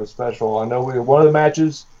 We're going to have a special. I know one of the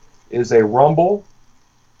matches is a Rumble.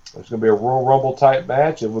 It's going to be a Royal Rumble type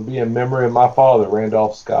match. It would be in memory of my father,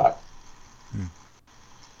 Randolph Scott.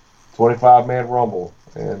 25-man Rumble.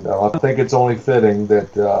 And I think it's only fitting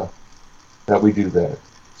that we do that.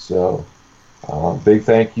 So, big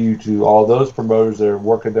thank you to all those promoters that are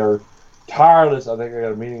working their tireless, I think I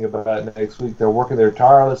got a meeting about it next week, they're working their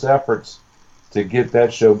tireless efforts to get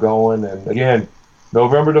that show going. And again,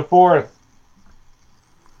 November the 4th,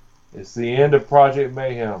 it's the end of Project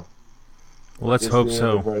Mayhem. Well, let's hope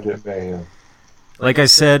so. Project Mayhem. Like I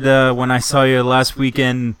said when I saw you last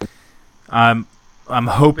weekend, I'm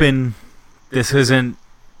hoping this isn't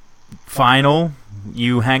final,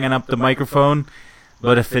 you hanging up the microphone,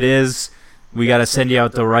 but if it is, we got to send you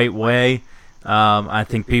out the right way. I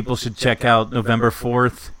think people should check out November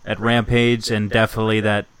 4th at Rampage and definitely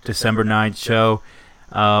that December 9th show.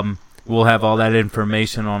 We'll have all that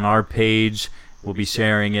information on our page. We'll be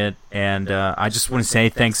sharing it. And I just want to say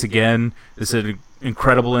thanks again. This is an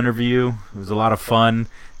incredible interview. It was a lot of fun.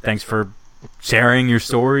 Thanks for sharing your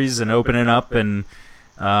stories and opening up. And,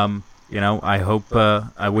 I hope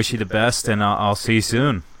I wish you the best, and I'll see you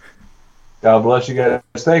soon. God bless you guys.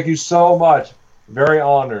 Thank you so much. Very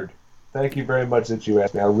honored. Thank you very much that you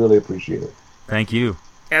asked me. I really appreciate it. Thank you.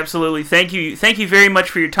 Absolutely. Thank you very much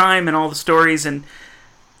for your time and all the stories. And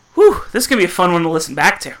whew, this is going to be a fun one to listen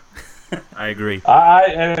back to. I agree.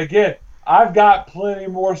 And again, I've got plenty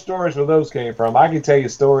more stories where those came from. I can tell you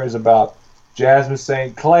stories about Jasmine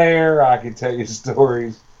St. Clair. I can tell you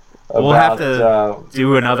stories about... We'll have to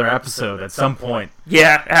do another episode at some point.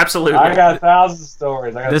 Yeah, absolutely. I got thousands of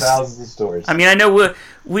stories. I mean, I know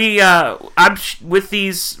I'm with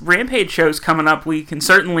these Rampage shows coming up, we can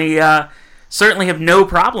certainly have no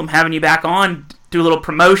problem having you back on, do a little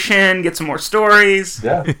promotion, get some more stories.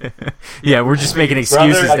 Yeah. Yeah, we're just making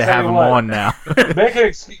excuses to have him on now. You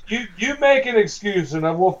make an excuse, and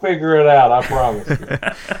we'll figure it out, I promise you.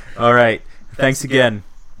 All right. Thanks again.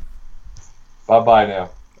 Bye-bye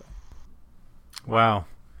now. Wow.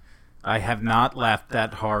 I have not laughed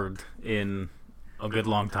that hard in a good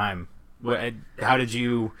long time. How did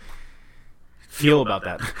you feel about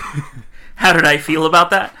that? How did I feel about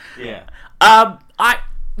that? Yeah.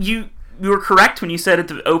 You were correct when you said at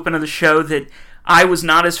the open of the show that I was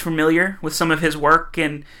not as familiar with some of his work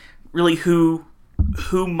and really who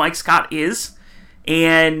Mike Scott is.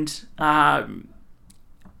 And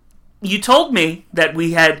you told me that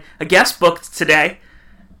we had a guest booked today,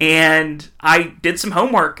 and I did some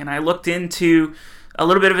homework and I looked into a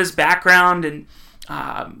little bit of his background and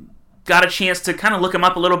got a chance to kind of look him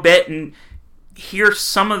up a little bit and hear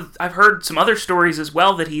I've heard some other stories as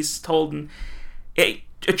well that he's told, and a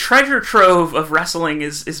treasure trove of wrestling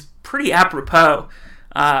is pretty apropos.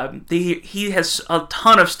 He has a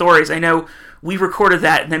ton of stories. I know we recorded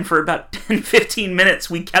that, and then for about 10-15 minutes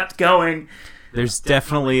we kept going. There's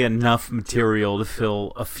definitely enough material to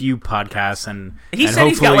fill a few podcasts, and he said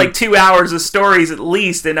he's got like 2 hours of stories at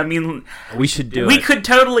least, and I mean, we should do we could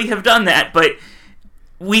totally have done that, but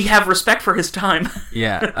we have respect for his time.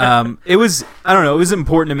 Yeah. It was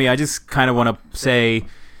important to me. I just kind of want to say,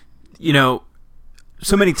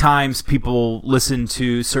 so many times people listen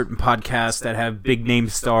to certain podcasts that have big name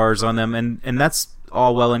stars on them, and that's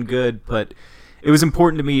all well and good, but it was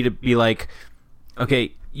important to me to be like,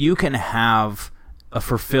 okay, you can have a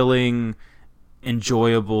fulfilling,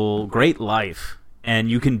 enjoyable, great life, and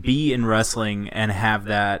you can be in wrestling and have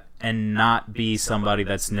that and not be somebody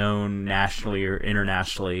that's known nationally or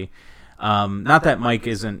internationally. Not that Mike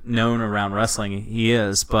isn't known around wrestling, he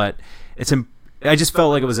is, but I just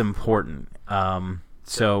felt like it was important.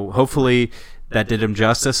 So hopefully that did him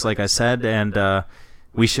justice, like I said, and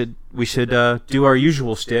we should do our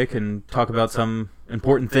usual shtick and talk about some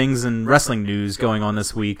important things in wrestling news going on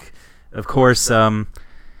this week. Of course, Bobby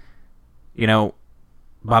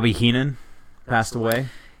Heenan passed away.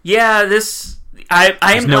 Yeah, I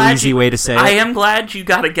am no glad easy way to say it. I am glad you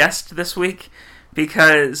got a guest this week,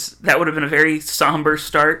 because that would have been a very somber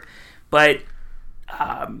start. But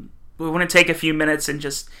we want to take a few minutes and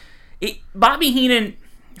Bobby Heenan,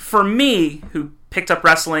 for me, who picked up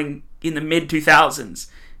wrestling in the mid 2000s,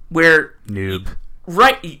 where noob,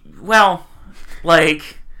 right? Well,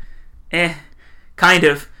 kind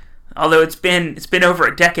of. Although it's been over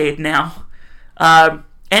a decade now.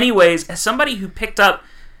 Anyways, as somebody who picked up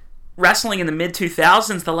wrestling in the mid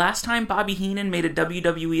 2000s, the last time Bobby Heenan made a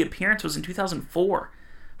WWE appearance was in 2004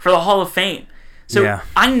 for the Hall of Fame. So yeah.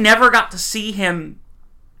 I never got to see him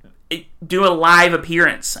do a live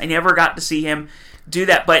appearance. I never got to see him do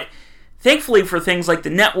that. But thankfully for things like the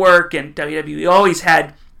network and WWE always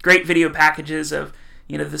had great video packages of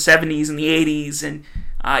the 70s and the 80s and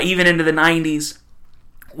even into the 90s,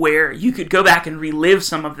 where you could go back and relive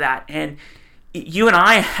some of that. And you and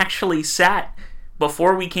I actually sat,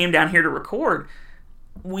 before we came down here to record,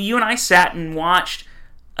 you and I sat and watched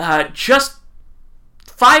just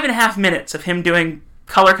 5.5 minutes of him doing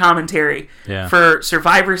color commentary for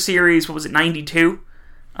Survivor Series, what was it, 92?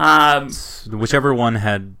 Whichever one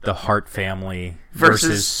had the Hart family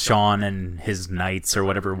versus Shawn and his Knights, or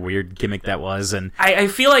whatever weird gimmick that was. And I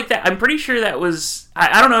feel like that, I'm pretty sure that was,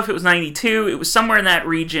 I don't know if it was 92, it was somewhere in that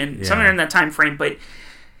region, somewhere in that time frame, but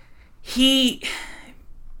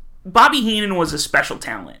Bobby Heenan was a special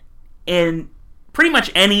talent. in pretty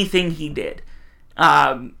much anything he did.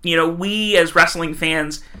 We as wrestling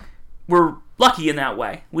fans were lucky in that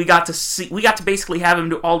way. We got to basically have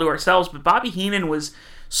him all to ourselves, but Bobby Heenan was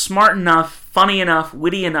smart enough, funny enough,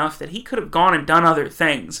 witty enough that he could have gone and done other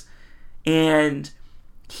things. And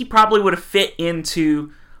he probably would have fit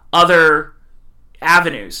into other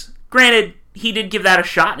avenues. Granted, he did give that a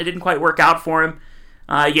shot, and it didn't quite work out for him.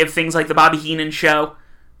 You have things like the Bobby Heenan Show,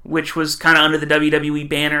 which was kind of under the WWE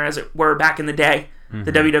banner, as it were, back in the day. Mm-hmm.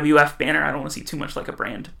 The WWF banner. I don't want to see too much like a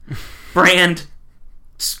brand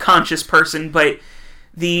conscious person, but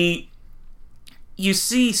you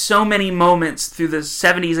see so many moments through the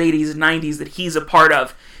 70s, 80s, and 90s that he's a part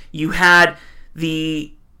of. You had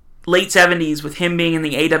the late 70s with him being in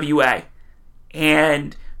the AWA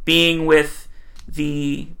and being with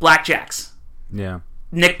the Blackjacks. Yeah.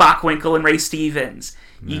 Nick Bockwinkel and Ray Stevens.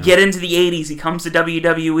 You get into the 80s, he comes to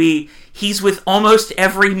WWE. He's with almost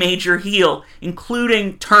every major heel,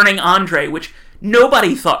 including turning Andre, which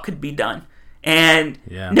nobody thought could be done. And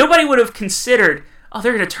nobody would have considered,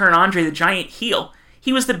 they're going to turn Andre the Giant heel.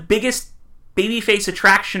 He was the biggest babyface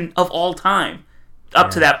attraction of all time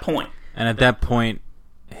up to that point. And at that point,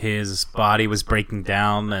 his body was breaking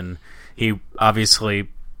down, and he obviously,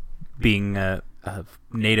 being a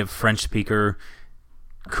native French speaker,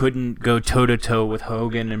 couldn't go toe-to-toe with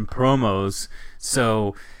Hogan in promos.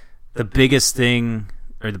 So the biggest thing,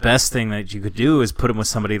 or the best thing that you could do, is put him with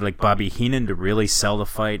somebody like Bobby Heenan to really sell the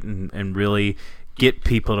fight and really get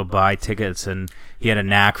people to buy tickets, and he had a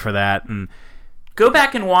knack for that. And go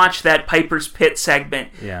back and watch that Piper's Pit segment.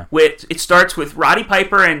 Yeah. It starts with Roddy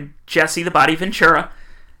Piper and Jesse the Body Ventura,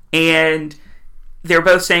 and they're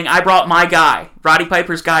both saying, I brought my guy. Roddy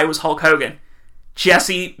Piper's guy was Hulk Hogan.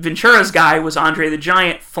 Jesse Ventura's guy was Andre the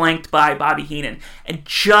Giant, flanked by Bobby Heenan. And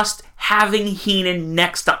just having Heenan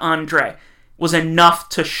next to Andre was enough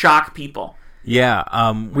to shock people.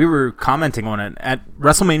 Yeah, we were commenting on it at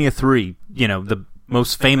WrestleMania 3, the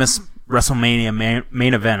most famous WrestleMania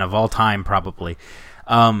main event of all time, probably.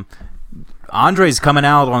 Andre's coming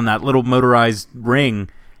out on that little motorized ring,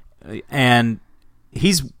 and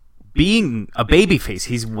he's being a babyface.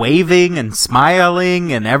 He's waving and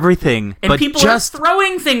smiling and everything. And but people are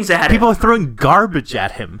throwing things at him. People are throwing garbage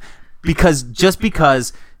at him because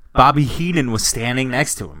Bobby Heenan was standing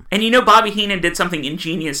next to him. And Bobby Heenan did something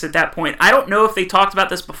ingenious at that point. I don't know if they talked about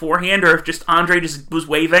this beforehand or if just Andre just was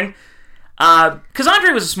waving. Because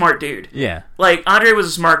Andre was a smart dude. Yeah. Like, Andre was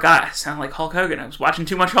a smart guy. I sound like Hulk Hogan. I was watching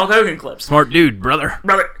too much Hulk Hogan clips. Smart dude, brother.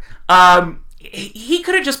 He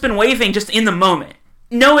could have just been waving just in the moment,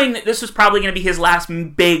 knowing that this was probably going to be his last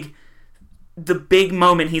big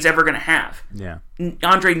moment he's ever going to have. Yeah.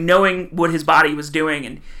 Andre knowing what his body was doing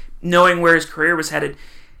and knowing where his career was headed.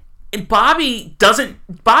 And Bobby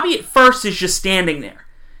at first is just standing there,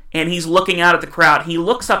 and he's looking out at the crowd. He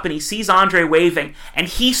looks up and he sees Andre waving, and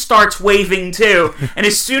he starts waving too. And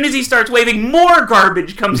as soon as he starts waving, more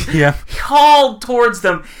garbage comes hauled towards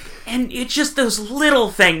them. And it's just those little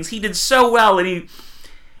things he did so well, and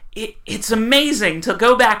it's amazing to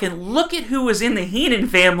go back and look at who was in the Heenan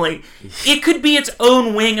family. It could be its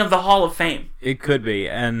own wing of the Hall of Fame. It could be,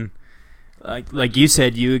 and like you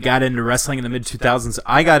said, you got into wrestling in the mid-2000s.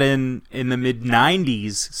 I got in the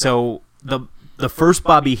mid-90s, so the first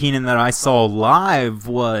Bobby Heenan that I saw live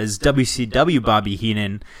was WCW Bobby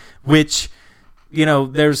Heenan, which,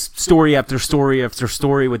 there's story after story after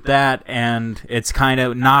story with that, and it's kind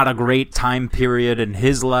of not a great time period in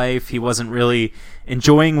his life. He wasn't really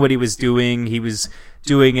enjoying what he was doing. He was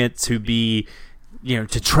doing it to be,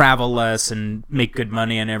 to travel less and make good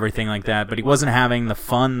money and everything like that, but he wasn't having the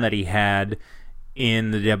fun that he had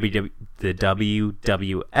in the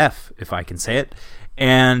WWF, if I can say it.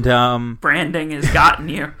 And branding has gotten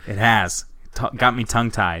you. It has. Got me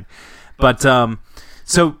tongue-tied. But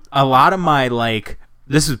so a lot of my,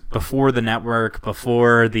 this is before the network,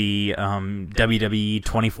 before the WWE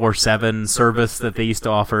 24/7 service that they used to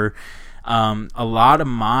offer. A lot of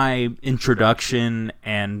my introduction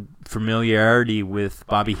and familiarity with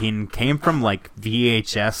Bobby Heenan came from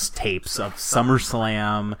VHS tapes of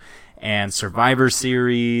SummerSlam and Survivor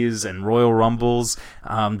Series and Royal Rumbles.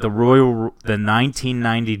 The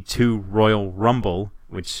 1992 Royal Rumble,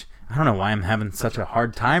 which I don't know why I'm having such a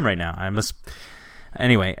hard time right now.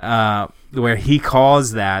 Anyway, where he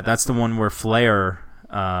calls that's the one where Flair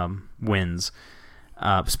wins.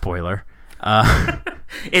 Spoiler.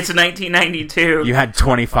 It's 1992. You had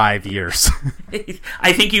 25 years.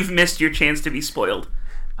 I think you've missed your chance to be spoiled.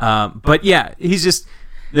 But yeah,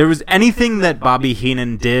 there was anything that Bobby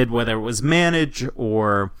Heenan did, whether it was manage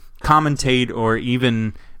or commentate or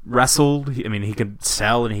even wrestled. I mean, he could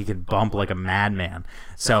sell and he could bump like a madman.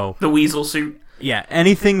 So The weasel suit. yeah,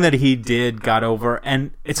 anything that he did got over,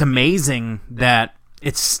 and it's amazing that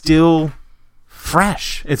it's still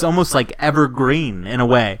fresh. It's almost like evergreen in a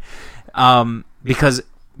way, because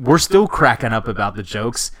we're still cracking up about the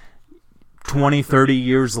jokes 20, 30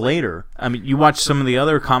 years later. I mean, you watch some of the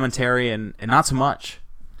other commentary and not so much.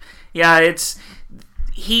 Yeah, it's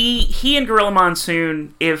he and Gorilla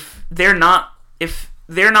Monsoon. If they're not the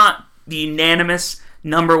unanimous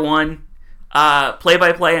number one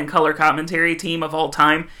play-by-play and color commentary team of all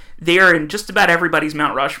time, they're in just about everybody's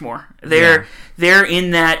Mount Rushmore. They're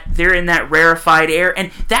in that rarefied air,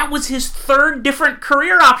 and that was his third different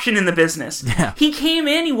career option in the business. Yeah. He came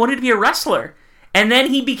in, he wanted to be a wrestler, and then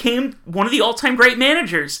he became one of the all-time great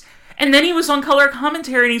managers, and then he was on color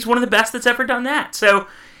commentary, and he's one of the best that's ever done that. So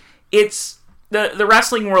it's the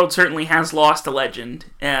wrestling world certainly has lost a legend,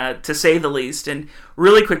 to say the least. And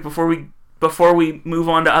really quick before we move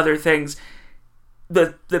on to other things,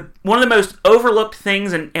 the one of the most overlooked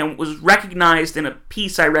things and was recognized in a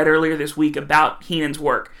piece I read earlier this week about Heenan's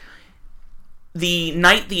work. The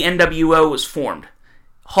night the NWO was formed,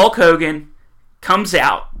 Hulk Hogan comes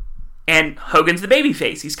out, and Hogan's the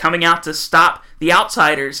babyface. He's coming out to stop the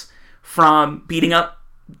outsiders from beating up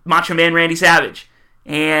Macho Man Randy Savage.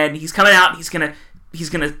 And he's coming out, he's gonna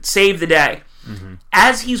save the day. Mm-hmm.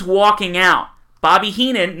 As he's walking out, Bobby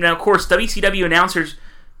Heenan, now of course WCW announcers,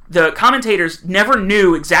 the commentators never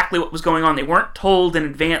knew exactly what was going on. They weren't told in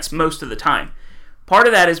advance most of the time. Part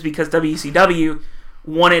of that is because WCW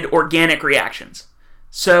wanted organic reactions.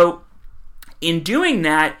 So in doing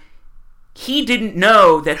that, he didn't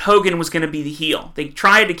know that Hogan was going to be the heel. They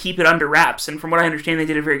tried to keep it under wraps, and from what I understand, they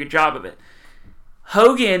did a very good job of it.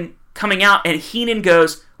 Hogan coming out, and Heenan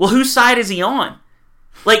goes, well, whose side is he on?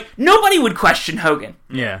 Like, nobody would question Hogan.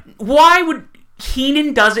 Yeah. Why would...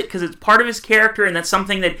 Heenan does it because it's part of his character, and that's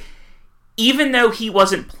something that, even though he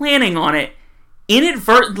wasn't planning on it,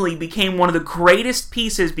 inadvertently became one of the greatest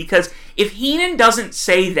pieces, because if Heenan doesn't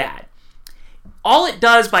say that, all it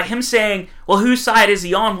does by him saying, well, whose side is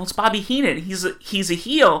he on? Well, it's Bobby Heenan. He's a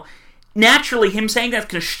heel. Naturally, him saying that's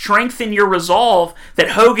going to strengthen your resolve that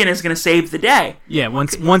Hogan is going to save the day. Yeah,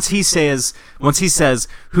 once he says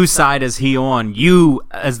whose side is he on, you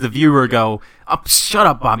as the viewer go, oh, shut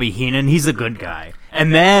up, Bobby Heenan, he's a good guy.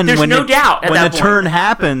 And then There's no doubt at when that the point. turn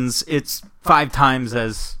happens, it's 5 times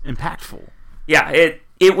as impactful. Yeah,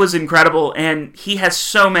 it was incredible, and he has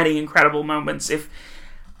so many incredible moments. If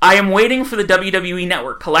I am waiting for the WWE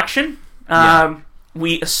Network collection,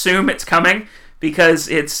 we assume it's coming because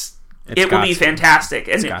it will be fantastic,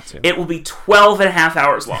 and it will be 12 and a half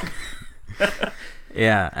hours long.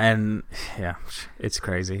 It's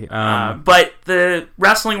crazy. But the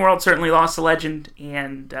wrestling world certainly lost a legend,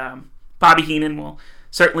 and Bobby Heenan will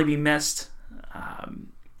certainly be missed.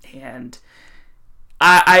 And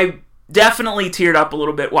I definitely teared up a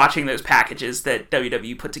little bit watching those packages that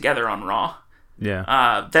WWE put together on Raw.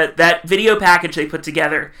 Yeah. That video package they put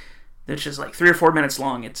together, that's just like 3 or 4 minutes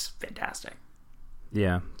long. It's fantastic.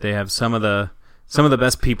 Yeah, they have some of the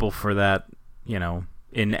best people for that,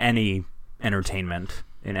 in any entertainment,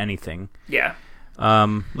 in anything. Yeah.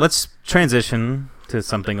 Let's transition to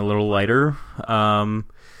something a little lighter.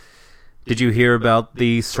 Did you hear about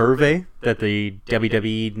the survey that the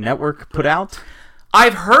WWE Network put out?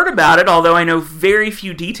 I've heard about it, although I know very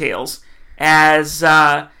few details, as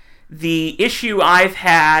the issue I've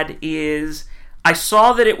had is I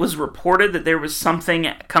saw that it was reported that there was something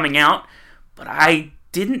coming out, but I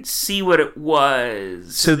didn't see what it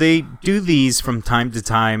was. So they do these from time to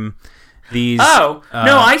time. No,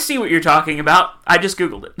 I see what you're talking about. I just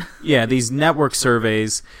Googled it. Yeah, these network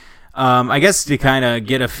surveys, I guess to kind of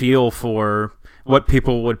get a feel for what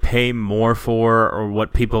people would pay more for or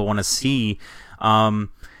what people want to see. But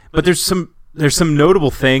there's some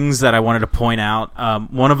notable things that I wanted to point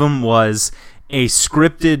out. One of them was a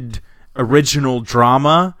scripted original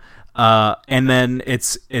drama, and then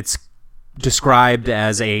it's described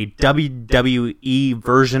as a WWE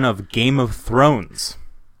version of Game of Thrones,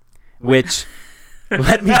 which,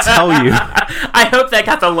 let me tell you, I hope that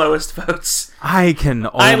got the lowest votes. I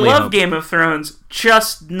love hope. Game of Thrones,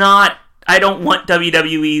 just not. I don't want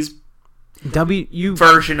WWE's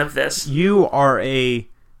version of this. You are a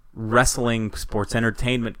wrestling sports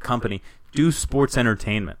entertainment company. Do sports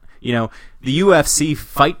entertainment. The UFC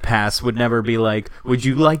Fight Pass would never be like, would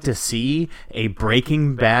you like to see a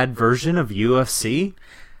Breaking Bad version of UFC?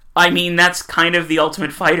 I mean, that's kind of the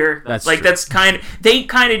Ultimate Fighter. True. They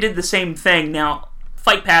kind of did the same thing. Now,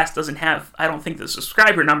 Fight Pass doesn't have, I don't think, the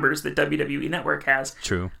subscriber numbers that WWE Network has.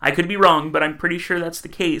 True. I could be wrong, but I'm pretty sure that's the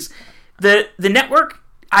case. The network,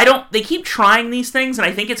 they keep trying these things, and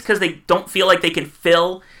I think it's because they don't feel like they can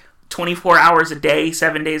fill 24 hours a day,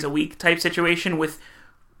 7 days a week type situation with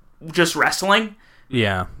just wrestling.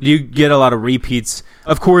 Yeah, you get a lot of repeats.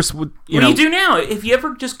 Of course, you do now. If you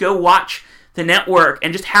ever just go watch the network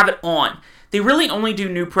and just have it on, they really only do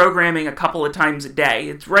new programming a couple of times a day.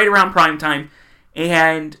 It's right around prime time,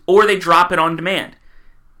 or they drop it on demand.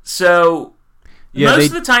 So most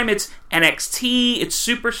of the time it's NXT, it's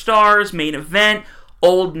Superstars, main event,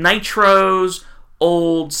 old Nitros,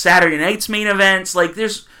 old Saturday Night's main events. Like,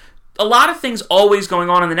 there's a lot of things always going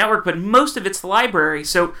on the network, but most of it's the library.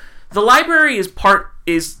 So the library is part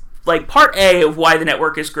A of why the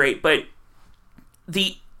network is great, but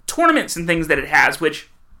the tournaments and things that it has, which,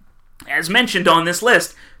 as mentioned on this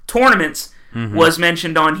list, tournaments was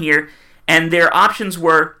mentioned on here, and their options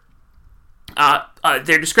were,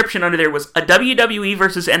 their description under there was a WWE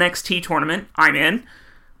versus NXT tournament, I'm in.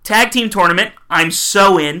 Tag team tournament, I'm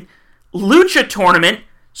so in. Lucha tournament,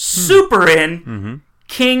 super in.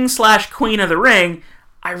 King/Queen of the Ring,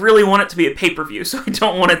 I really want it to be a pay-per-view, so I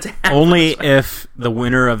don't want it to happen. Only if the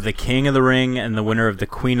winner of the King of the Ring and the winner of the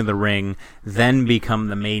Queen of the Ring then become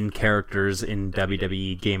the main characters in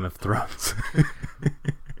WWE Game of Thrones.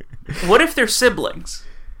 What if they're siblings?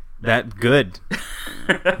 That good.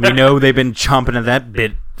 We know they've been chomping at that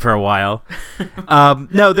bit for a while.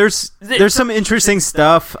 No, there's some interesting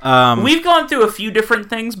stuff. We've gone through a few different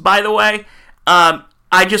things, by the way.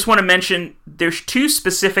 I just want to mention there's two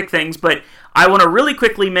specific things, but I want to really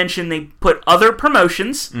quickly mention they put other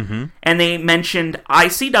promotions, and they mentioned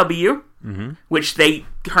ICW, which they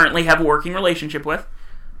currently have a working relationship with,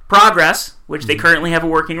 Progress, which they currently have a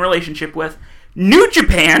working relationship with, New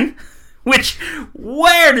Japan, which,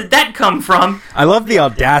 where did that come from? I love the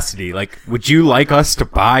audacity. Like, would you like us to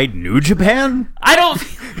buy New Japan? I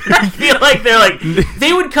feel like they're like,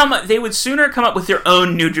 they would sooner come up with their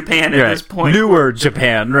own New Japan at this point. Newer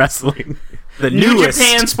Japan Wrestling. The New newest.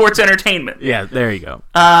 Japan Sports Entertainment. Yeah, there you go.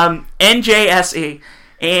 NJSE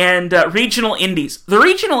and regional indies. The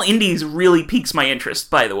regional indies really piques my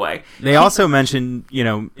interest, by the way. They also mentioned,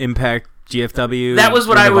 Impact, GFW. That was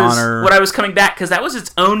what I was coming back, because that was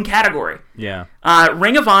its own category. Yeah.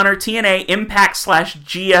 Ring of Honor, TNA,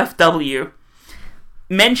 Impact/GFW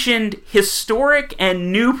mentioned historic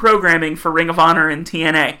and new programming for Ring of Honor and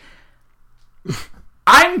TNA.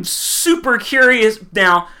 I'm super curious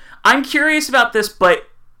now. I'm curious about this, but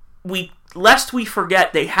lest we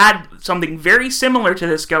forget, they had something very similar to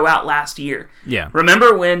this go out last year. Yeah.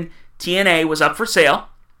 Remember when TNA was up for sale,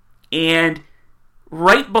 and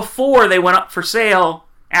right before they went up for sale,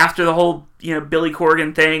 after the whole Billy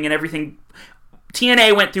Corgan thing and everything,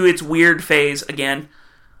 TNA went through its weird phase again.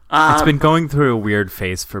 It's been going through a weird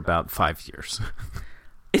phase for about 5 years.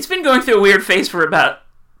 It's been going through a weird phase for about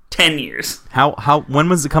 10 years. When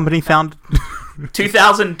was the company founded?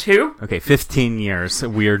 2002? Okay, 15 years, a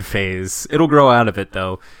weird phase. It'll grow out of it,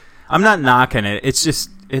 though. I'm not knocking it. It's just,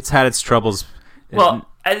 it's had its troubles. Well,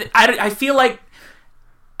 I feel like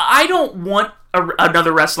I don't want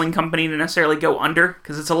another wrestling company to necessarily go under,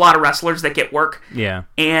 because it's a lot of wrestlers that get work. Yeah.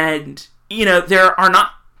 And, there are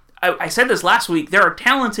not... I said this last week, there are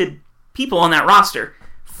talented people on that roster,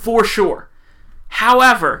 for sure.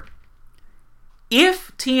 However,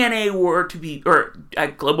 if TNA were to be... or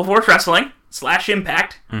Global Force Wrestling /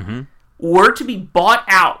 Impact were to be bought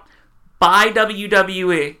out by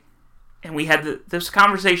WWE, and we had this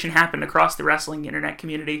conversation happen across the wrestling internet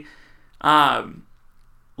community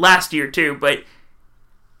last year too, but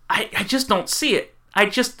I just don't see it. I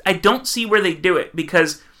don't see where they do it,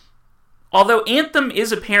 because although Anthem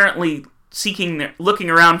is apparently looking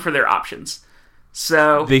around for their options,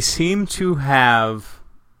 so they seem to have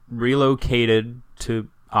relocated to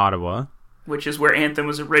Ottawa, which is where Anthem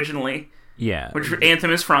was originally. Yeah, which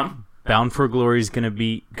Anthem is from. Bound for Glory is gonna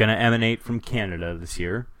emanate from Canada this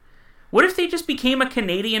year. What if they just became a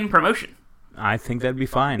Canadian promotion? I think that'd be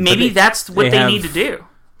fine. Maybe that's what they need to do.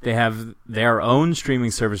 They have their own streaming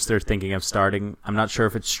service they're thinking of starting. I'm not sure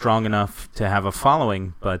if it's strong enough to have a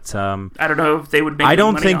following, but I don't know if they would make I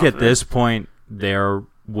don't money think off at of this it. point they're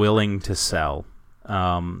willing to sell.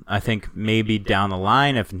 I think maybe down the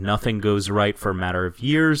line, if nothing goes right for a matter of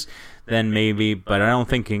years, then maybe, but I'm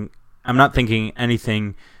not thinking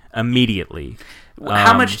anything immediately.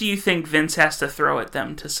 How much do you think Vince has to throw at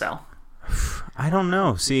them to sell? I don't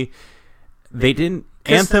know. See, they didn't.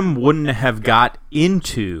 Anthem wouldn't have got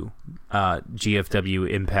into GFW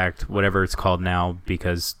Impact, whatever it's called now,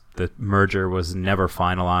 because the merger was never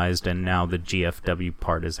finalized, and now the GFW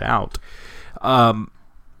part is out. I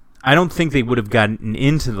don't think they would have gotten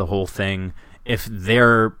into the whole thing if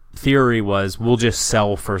their theory was we'll just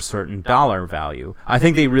sell for a certain dollar value. I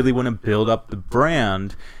think they really want to build up the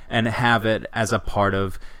brand and have it as a part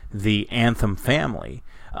of the Anthem family.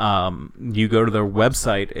 You go to their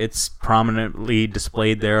website, it's prominently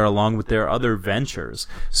displayed there along with their other ventures.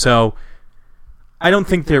 So I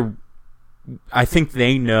think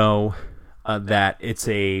they know that it's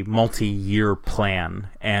a multi-year plan,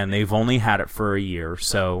 and they've only had it for a year,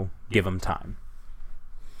 so give them time.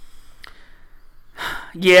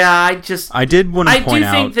 Yeah, I did want to point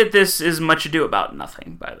out... I do think that this is much ado about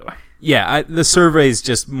nothing, by the way. Yeah, the survey is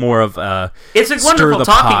just more of a... It's a wonderful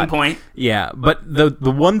talking point. Yeah, but the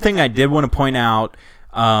one thing I did want to point out,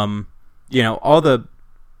 all the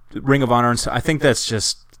Ring of Honor and stuff, I think that's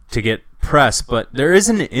just to get press, but there is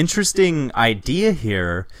an interesting idea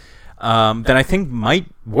here that I think might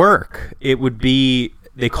work. It would be...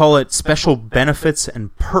 They call it special benefits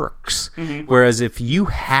and perks. Mm-hmm. Whereas if you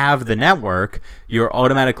have the network, you're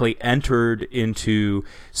automatically entered into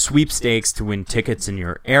sweepstakes to win tickets in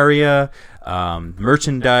your area,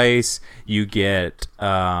 merchandise. You get,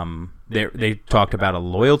 they talked about a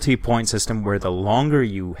loyalty point system where the longer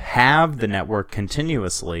you have the network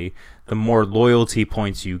continuously, the more loyalty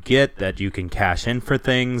points you get that you can cash in for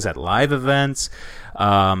things at live events.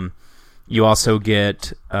 You also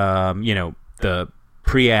get, the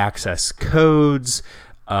pre-access codes,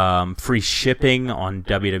 free shipping on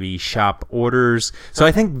WWE shop orders. So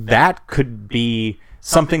I think that could be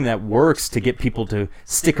something that works to get people to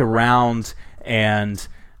stick around and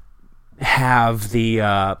have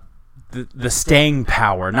the staying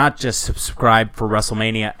power, not just subscribe for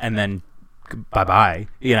WrestleMania and then bye-bye.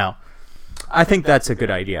 I think that's a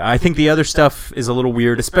good idea. I think the other stuff is a little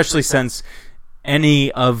weird, especially since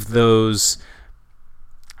any of those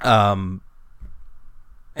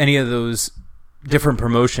different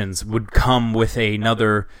promotions would come with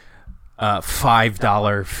another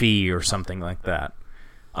 $5 fee or something like that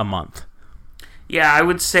a month. Yeah, I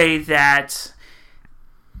would say that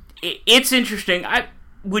it's interesting.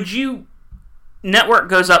 Network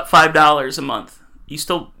goes up $5 a month. You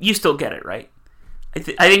still get it, right? I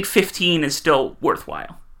think $15 is still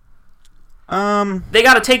worthwhile. They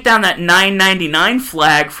got to take down that $9.99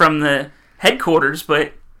 flag from the headquarters,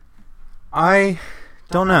 but I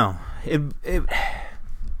don't know.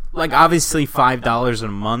 Obviously $5 a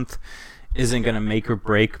month isn't going to make or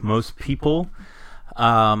break most people.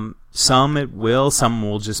 Some it will, some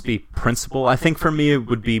will just be principle. I think for me it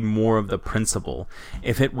would be more of the principle.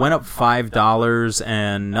 If it went up $5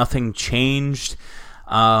 and nothing changed,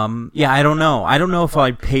 I don't know. I don't know if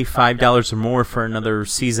I'd pay $5 or more for another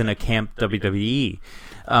season of Camp WWE.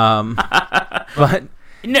 But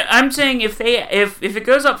no, I'm saying if it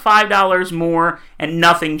goes up $5 more and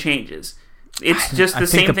nothing changes, it's just the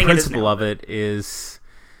same thing. I think the principle of it is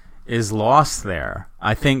lost there.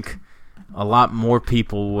 I think a lot more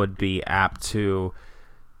people would be apt to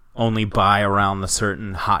only buy around the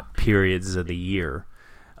certain hot periods of the year.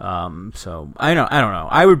 So I don't know.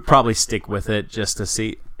 I would probably stick with it just to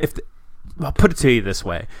see if. I'll put it to you this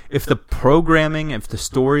way: if the programming, if the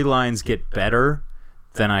storylines get better,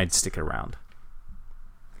 then I'd stick around.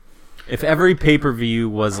 If every pay-per-view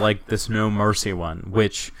was like this No Mercy one,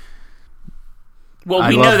 which... Well,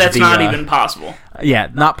 we know that's not even possible. Yeah,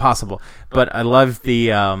 not possible. But I love the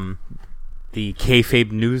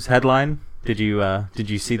kayfabe news headline. Did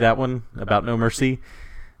you see that one about No Mercy?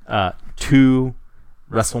 2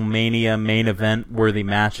 WrestleMania main event worthy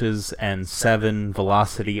matches and 7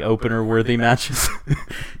 Velocity opener worthy matches.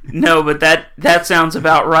 No, but that sounds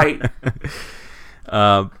about right.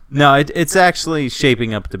 No, it's actually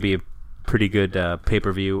shaping up to be a pretty good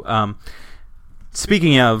pay-per-view.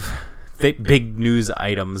 Speaking of big news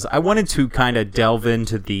items, I wanted to kind of delve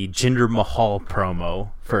into the Jinder Mahal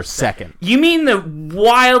promo for a second. You mean the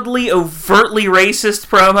wildly, overtly racist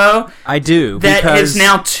promo? I do. That is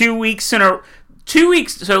now 2 weeks in a... 2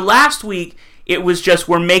 weeks... So last week, it was just,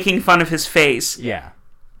 we're making fun of his face. Yeah.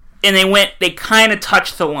 And they kind of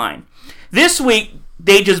touched the line. This week,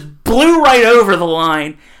 they just blew right over the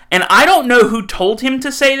line. And I don't know who told him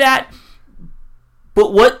to say that,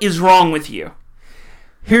 but what is wrong with you?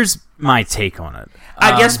 Here's my take on it.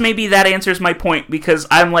 I guess maybe that answers my point, because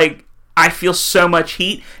I'm like, I feel so much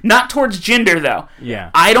heat. Not towards Jinder, though.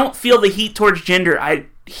 Yeah. I don't feel the heat towards Jinder.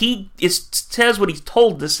 He says what he's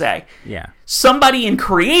told to say. Yeah. Somebody in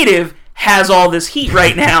creative has all this heat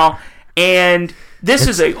right now, and this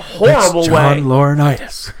is a horrible way. John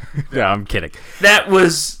Laurinaitis. No, I'm kidding. That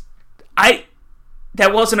wasn't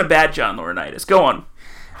a bad John Laurinaitis. Go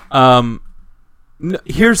on.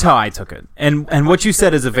 Here's how I took it, and what you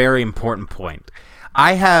said is a very important point.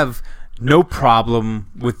 I have no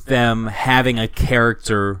problem with them having a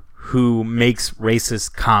character who makes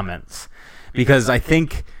racist comments. Because I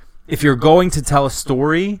think if you're going to tell a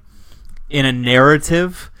story in a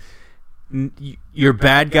narrative, your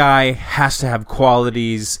bad guy has to have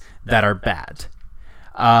qualities that are bad.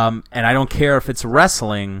 And I don't care if it's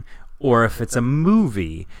wrestling or if it's a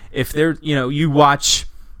movie. If they're, you watch,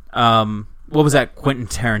 what was that Quentin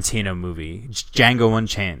Tarantino movie? Django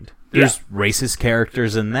Unchained. There's racist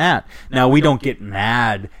characters in that. Now, we don't get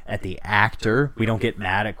mad at the actor. We don't get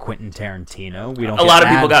mad at Quentin Tarantino. A lot of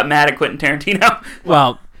people got mad at Quentin Tarantino.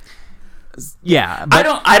 Well, yeah.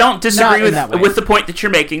 But I don't disagree with the point that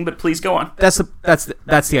you're making, but please go on. That's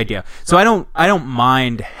the idea. So I don't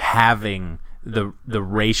mind having the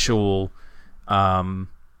racial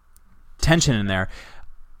tension in there.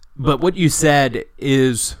 But what you said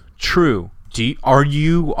is true. Are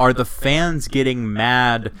the fans getting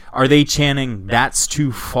mad? Are they chanting "that's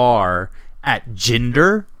too far" at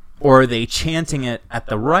Jinder, or are they chanting it at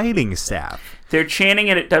the writing staff? They're chanting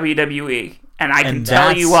it at WWE, and I can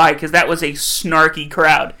tell you why, because that was a snarky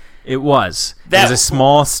crowd. It was. It was a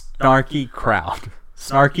small, snarky crowd.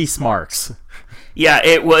 Snarky smarks. Yeah,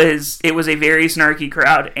 it was a very snarky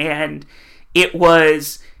crowd, and it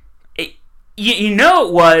was... it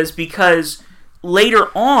was because... later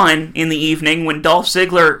on in the evening, when Dolph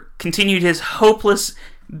Ziggler continued his hopeless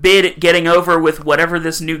bid at getting over with whatever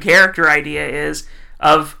this new character idea is,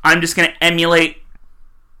 of I'm just going to emulate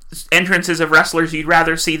entrances of wrestlers you'd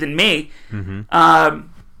rather see than me,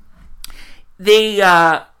 they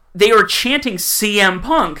were chanting CM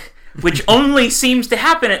Punk, which only seems to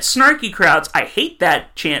happen at snarky crowds. I hate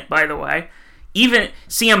that chant, by the way. Even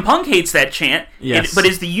CM Punk hates that chant, yes. But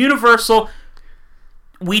is the universal...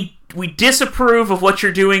 We disapprove of what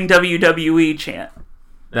you're doing, WWE chant.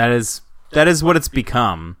 That is what it's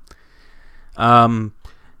become.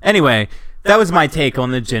 Anyway, that was my take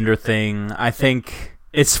on the Jinder thing. I think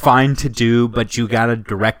it's fine to do, but you gotta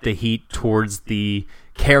direct the heat towards the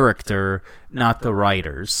character, not the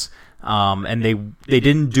writers. And they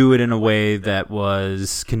didn't do it in a way that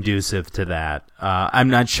was conducive to that. I'm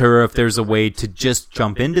not sure if there's a way to just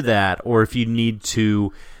jump into that, or if you need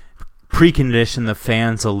to precondition the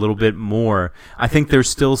fans a little bit more. I think they're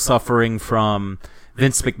still suffering from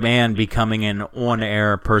Vince McMahon becoming an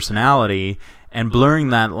on-air personality and blurring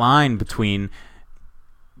that line between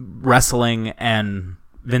wrestling and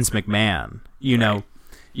Vince McMahon.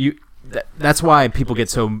 That's why people get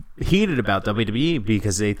so heated about WWE,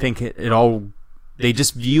 because they think they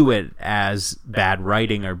just view it as bad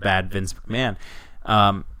writing or bad Vince McMahon.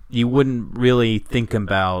 You wouldn't really think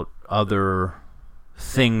about other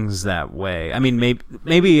things that way. I mean,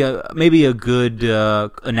 maybe a good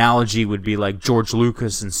analogy would be like George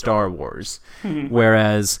Lucas in Star Wars,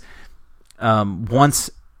 whereas once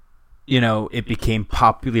it became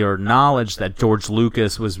popular knowledge that George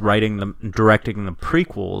Lucas was directing the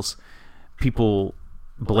prequels, people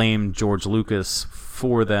blamed George Lucas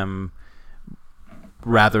for them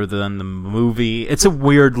rather than the movie. It's a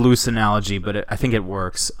weird, loose analogy, but I think it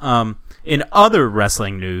works. In other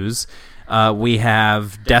wrestling news, we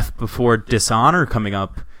have Death Before Dishonor coming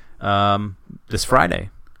up this Friday.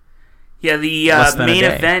 Yeah,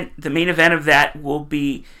 the main event of that will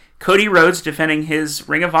be Cody Rhodes defending his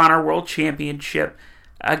Ring of Honor World Championship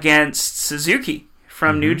against Suzuki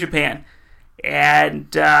from New Japan, and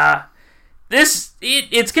it's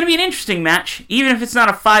going to be an interesting match. Even if it's not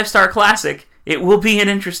a 5-star classic, it will be an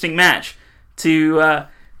interesting match to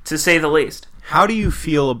say the least. How do you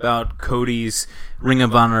feel about Cody's Ring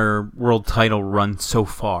of Honor World title run so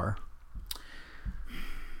far?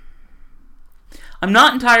 I'm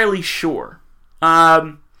not entirely sure.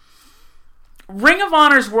 Ring of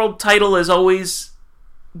Honor's World title has always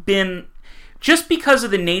been, just because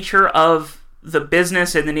of the nature of the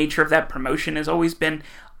business and the nature of that promotion, has always been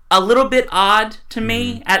a little bit odd to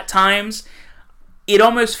me at times. It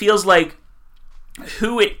almost feels like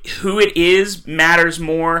who it is matters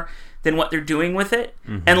more than what they're doing with it,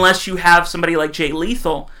 unless you have somebody like Jay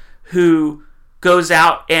Lethal, who goes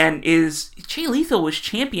out and Jay Lethal was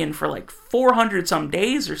champion for like 400 some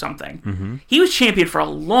days or something. He was champion for a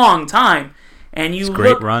long time, and it's a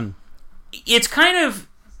great run. It's kind of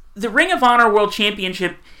the Ring of Honor World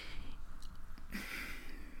Championship.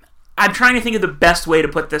 I'm trying to think of the best way to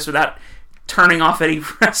put this without turning off any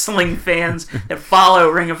wrestling fans that follow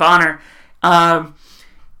Ring of Honor.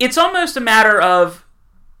 It's almost a matter of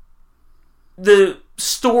the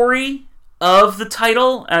story of the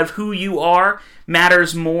title, of who you are,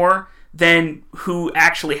 matters more than who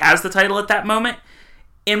actually has the title at that moment.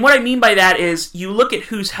 And what I mean by that is, you look at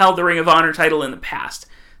who's held the Ring of Honor title in the past.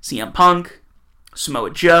 CM Punk,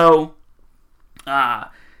 Samoa Joe,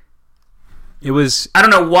 It was. I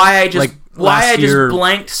don't know why I just like last year,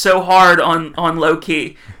 blanked so hard on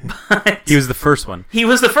Low-Ki. But he was the first one. He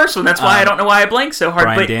was the first one. That's why I don't know why I blanked so hard.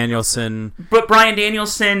 Bryan Danielson. But Bryan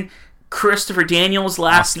Danielson, Christopher Daniels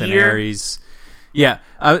last Austin year. Aries. Yeah,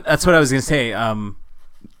 that's what I was going to say.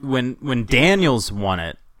 When Daniels won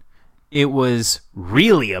it, it was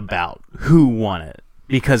really about who won it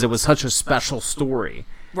because it was such a special story.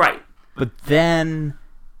 Right. But then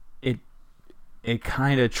it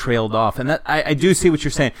kind of trailed off. And that I do see what you're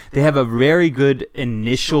saying. They have a very good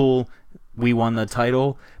initial we won the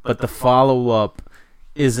title, but the follow-up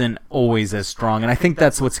isn't always as strong. And I think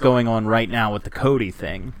that's what's going on right now with the Cody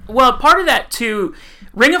thing. Well, part of that, too,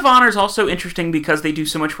 Ring of Honor is also interesting because they do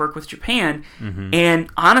so much work with Japan. Mm-hmm. And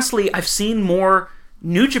honestly, I've seen more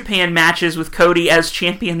New Japan matches with Cody as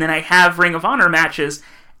champion than I have Ring of Honor matches.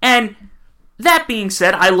 And that being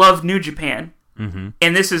said, I love New Japan. Mm-hmm.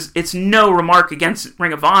 And it's no remark against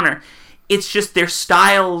Ring of Honor. It's just their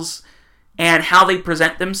styles and how they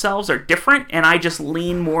present themselves are different, and I just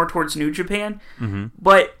lean more towards New Japan. Mm-hmm.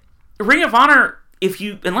 But Ring of Honor,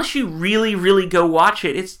 unless you really, really go watch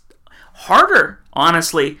it, it's harder,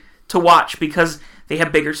 honestly, to watch because they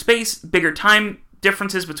have bigger space, bigger time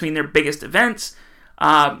differences between their biggest events.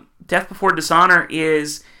 Death Before Dishonor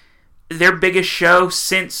is their biggest show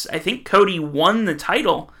since, I think, Cody won the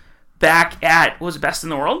title back at, what was it, Best in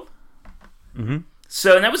the World? Mm-hmm.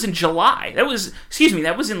 So, and that was in July. That was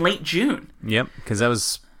in late June. Yep, because that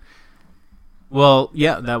was,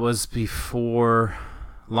 that was before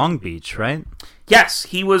Long Beach, right? Yes,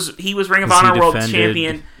 he was Ring of Honor World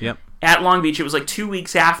Champion at Long Beach. It was like 2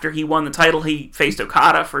 weeks after he won the title. He faced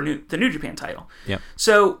Okada for the New Japan title. Yep.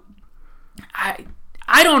 So, I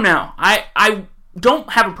don't know. I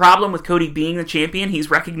don't have a problem with Cody being the champion. He's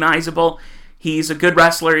recognizable. He's a good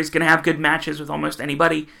wrestler. He's going to have good matches with almost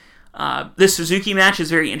anybody. This Suzuki match is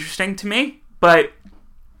very interesting to me, but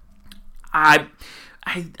I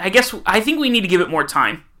guess I think we need to give it more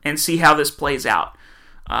time and see how this plays out.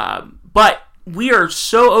 But we are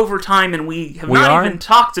so over time, and we have not even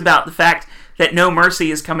talked about the fact that No Mercy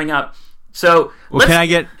is coming up. So, can I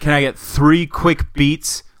get 3 quick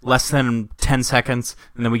beats, less than 10 seconds,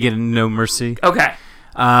 and then we get into No Mercy? Okay.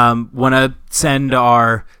 Want to send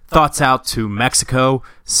our thoughts out to Mexico.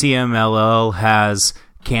 CMLL has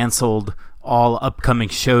canceled all upcoming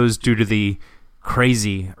shows due to the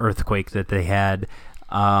crazy earthquake that they had.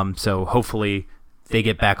 So hopefully they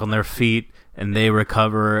get back on their feet and they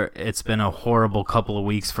recover. It's been a horrible couple of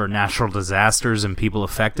weeks for natural disasters and people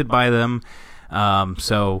affected by them.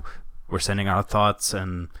 So we're sending our thoughts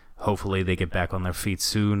and hopefully they get back on their feet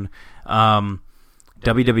soon.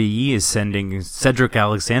 WWE is sending Cedric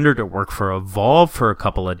Alexander to work for Evolve for a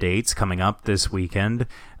couple of dates coming up this weekend,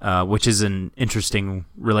 which is an interesting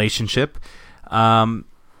relationship.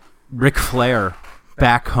 Ric Flair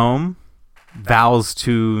back home vows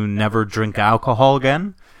to never drink alcohol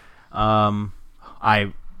again.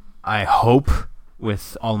 I hope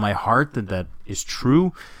with all my heart that is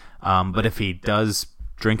true. But if he does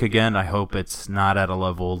drink again, I hope it's not at a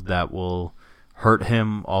level that will hurt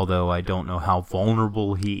him, although I don't know how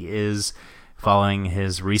vulnerable he is following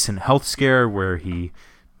his recent health scare where he,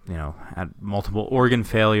 had multiple organ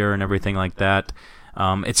failure and everything like that.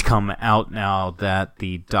 It's come out now that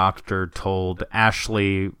the doctor told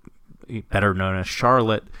Ashley, better known as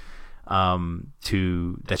Charlotte,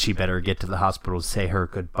 that she better get to the hospital to say her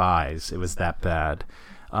goodbyes. It was that bad.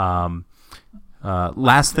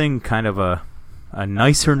 Last thing, kind of a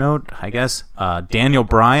nicer note, I guess. Daniel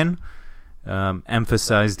Bryan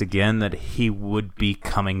emphasized again that he would be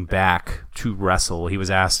coming back to wrestle. He was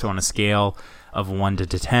asked on a scale of 1 to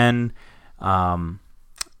 10,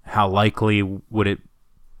 how likely would it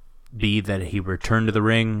be that he returned to the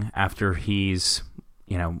ring after he's,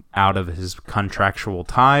 out of his contractual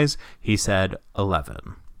ties. He said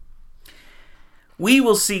 11. We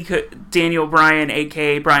will see Daniel Bryan,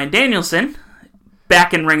 a.k.a. Bryan Danielson,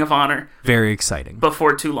 back in Ring of Honor. Very exciting.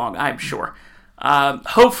 Before too long, I'm sure.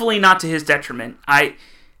 Hopefully not to his detriment.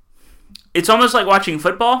 It's almost like watching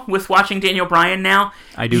football with watching Daniel Bryan now.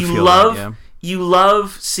 I do feel that, yeah. You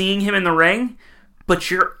love seeing him in the ring,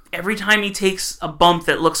 but every time he takes a bump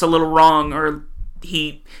that looks a little wrong or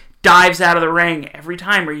he dives out of the ring, every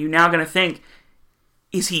time are you now going to think,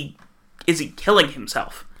 is he killing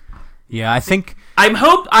himself? Yeah, I think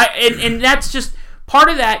and that's just part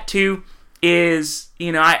of that too. Is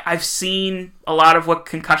I've seen a lot of what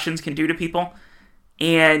concussions can do to people,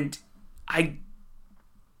 and I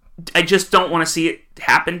just don't want to see it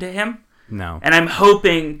happen to him. No. And I'm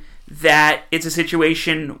hoping that it's a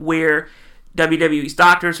situation where WWE's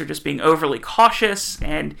doctors are just being overly cautious,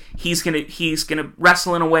 and he's gonna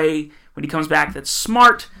wrestle in a way when he comes back that's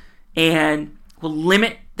smart and will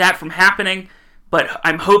limit that from happening. But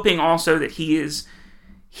I'm hoping also that he is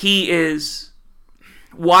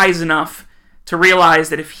wise enough to realize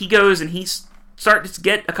that if he goes and he starts to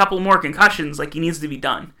get a couple more concussions, like, he needs to be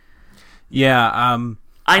done. Yeah,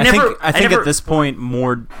 I think at this point,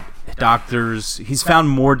 more doctors. He's found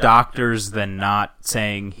more doctors than not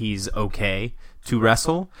saying he's okay to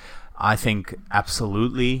wrestle. I think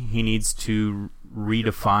absolutely he needs to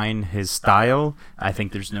redefine his style. I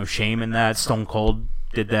think there's no shame in that. Stone Cold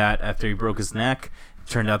did that after he broke his neck. It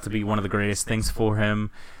turned out to be one of the greatest things for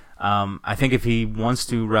him. I think if he wants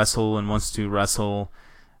to wrestle and wants to wrestle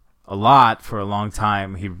a lot for a long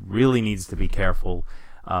time, he really needs to be careful,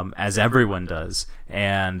 as everyone does.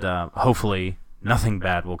 And hopefully nothing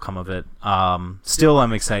bad will come of it. Still,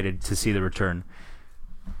 I'm excited to see the return.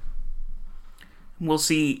 We'll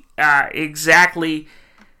see exactly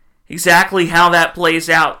how that plays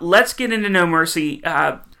out. Let's get into No Mercy.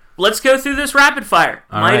 Let's go through this rapid fire.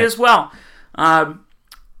 Might as well.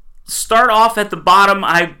 Start off at the bottom.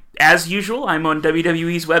 As usual, I'm on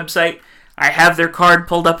WWE's website. I have their card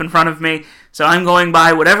pulled up in front of me, so I'm going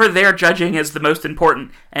by whatever they're judging as the most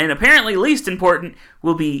important. And apparently least important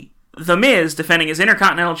will be The Miz defending his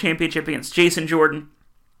Intercontinental Championship against Jason Jordan.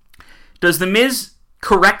 Does The Miz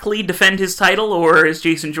correctly defend his title, or is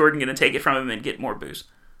Jason Jordan going to take it from him and get more booze?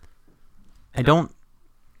 I don't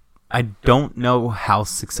know how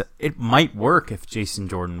success. It might work if Jason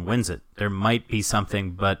Jordan wins it. There might be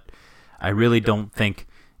something, but I really don't think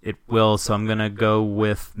it will, so I'm going to go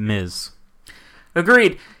with Miz.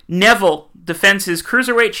 Agreed. Neville defends his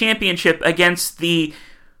Cruiserweight Championship against the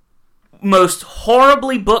most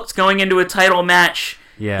horribly booked going into a title match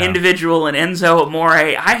individual in Enzo Amore.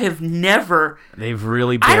 I have never... They've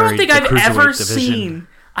really buried the Cruiserweight division.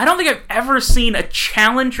 I don't think I've ever seen a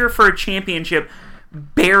challenger for a championship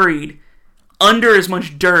buried under as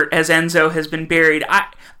much dirt as Enzo has been buried. I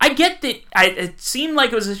get that it seemed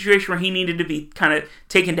like it was a situation where he needed to be kind of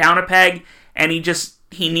taken down a peg, and he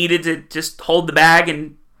needed to just hold the bag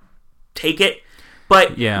and take it.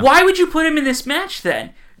 But why would you put him in this match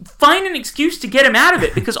then? Find an excuse to get him out of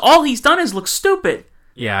it, because all he's done is look stupid.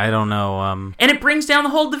 Yeah, I don't know. And it brings down the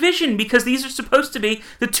whole division, because these are supposed to be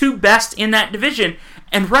the two best in that division.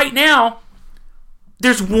 And right now,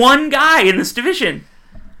 there's one guy in this division.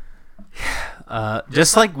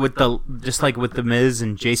 Just like with the Miz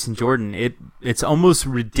and Jason Jordan, it's almost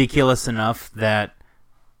ridiculous enough that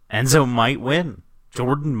Enzo might win.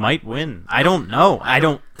 Jordan might win. I don't know. I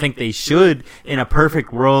don't think they should. In a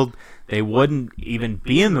perfect world, they wouldn't even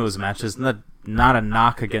be in those matches. Not a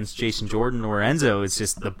knock against Jason Jordan or Enzo. It's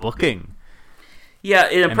just the booking. Yeah,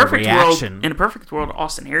 in a perfect world,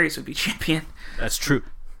 Austin Aries would be champion. That's true.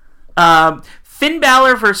 Finn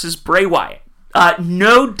Balor versus Bray Wyatt.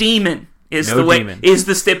 No demon is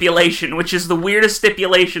the stipulation, which is the weirdest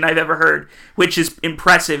stipulation I've ever heard, which is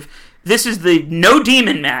impressive. This is the no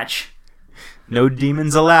demon match. No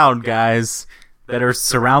demons allowed, guys. Better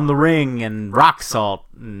surround the ring and rock salt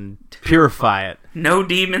and purify it. No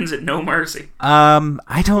demons and no mercy.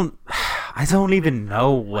 I don't even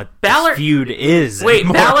know what this feud is. Wait,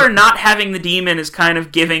 anymore. Balor not having the demon is kind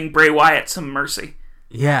of giving Bray Wyatt some mercy.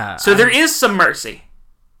 Yeah. So there is some mercy.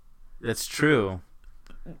 That's true.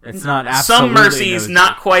 It's not absolutely some mercies,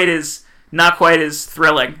 not quite as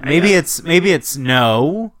thrilling. Maybe it's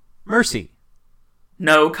no mercy.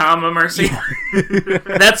 No, comma mercy. Yeah.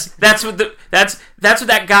 that's what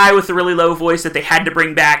that guy with the really low voice that they had to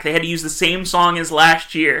bring back. They had to use the same song as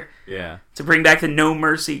last year. Yeah. To bring back the no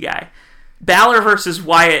mercy guy. Balor versus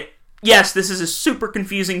Wyatt. Yes, this is a super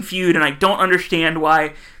confusing feud, and I don't understand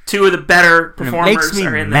why two of the better performers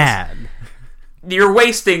are in mad.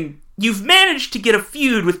 This. You've managed to get a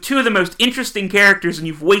feud with two of the most interesting characters, and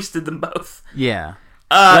you've wasted them both. Yeah.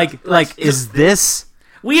 Is this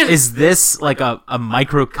like a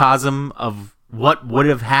microcosm of what would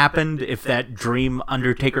have happened if that Dream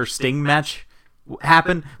Undertaker Sting match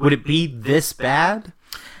happened? Would it be this bad?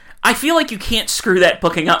 I feel like you can't screw that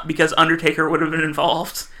booking up because Undertaker would have been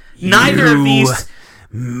involved. Neither of these.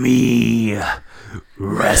 Me,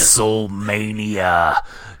 WrestleMania,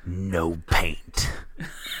 no paint.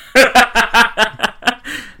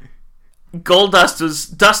 Goldust was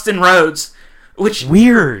Dustin Rhodes. Which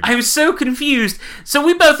weird. I'm so confused. So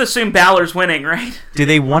we both assume Balor's winning, right? Do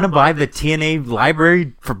they want to buy the TNA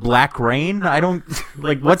library for Black Reign? I don't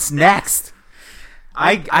what's next?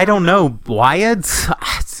 I don't know. Wyatt?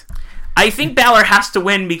 I think Balor has to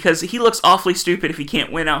win because he looks awfully stupid if he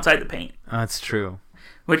can't win outside the paint. That's true.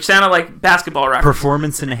 Which sounded like basketball reference.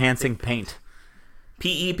 Performance enhancing paint.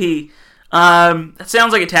 PEP. That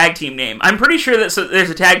sounds like a tag team name. I'm pretty sure that there's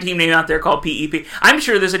a tag team name out there called PEP. I'm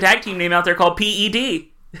sure there's a tag team name out there called PED.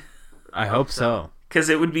 I hope so. Because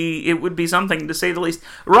it would be something, to say the least.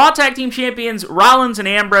 Raw Tag Team Champions Rollins and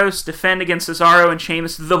Ambrose defend against Cesaro and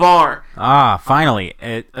Sheamus, The Bar. Finally.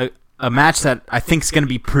 A match that I think is going to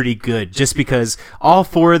be pretty good, just because all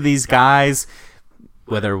four of these guys,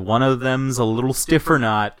 whether one of them's a little stiff or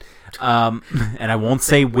not, and I won't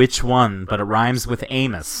say which one, but it rhymes with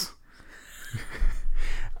Amos.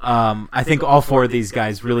 I think all four of these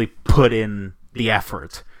guys really put in the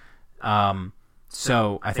effort.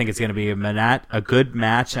 So I think it's going to be a good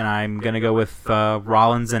match, and I'm going to go with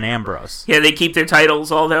Rollins and Ambrose. Yeah, they keep their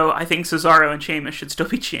titles, although I think Cesaro and Sheamus should still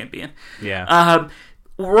be champion. Yeah.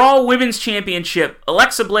 Raw Women's Championship,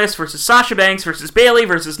 Alexa Bliss versus Sasha Banks versus Bayley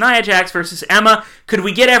versus Nia Jax versus Emma. Could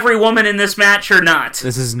we get every woman in this match or not?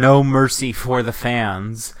 This is no mercy for the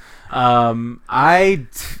fans. Emma.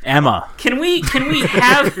 Can we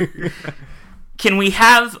have can we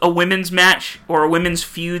have a women's match or a women's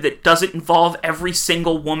feud that doesn't involve every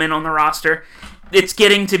single woman on the roster? It's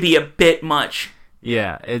getting to be a bit much.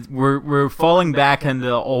 Yeah, we're falling back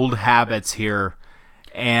into old habits here,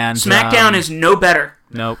 and SmackDown is no better.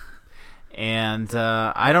 Nope. And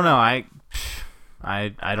I don't know.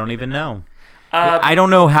 I don't even know. I don't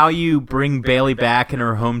know how you bring Bayley back in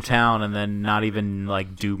her hometown and then not even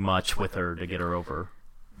do much with her to get her over.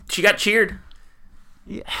 She got cheered.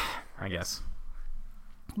 Yeah, I guess.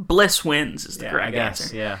 Bliss wins is the correct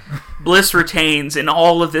answer. Yeah. Bliss retains in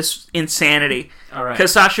all of this insanity. All right.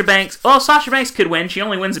 Because Sasha Banks could win. She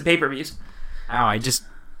only wins at pay-per-views. I just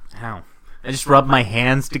rubbed my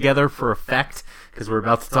hands together for effect because we're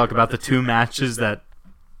about to talk about the two matches that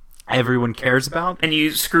everyone cares about. And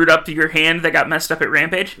you screwed up your hand that got messed up at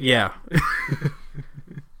Rampage? Yeah.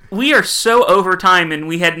 We are so over time, and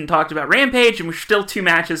we hadn't talked about Rampage, and we're still 2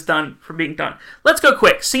 matches done from being done. Let's go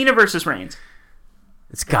quick. Cena versus Reigns.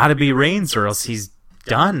 It's got to be Reigns, or else he's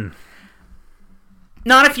done.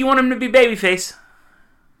 Not if you want him to be babyface.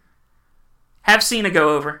 Have Cena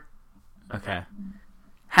go over. Okay.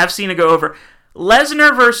 Have Cena go over.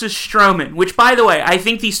 Lesnar versus Strowman, which, by the way, I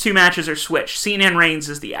think these 2 matches are switched. Cena and Reigns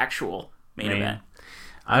is the actual main event.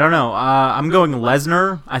 I don't know. I'm going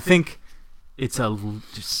Lesnar. I think it's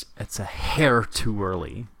a hair too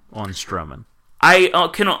early on Strowman. I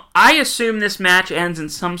assume this match ends in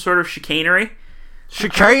some sort of chicanery.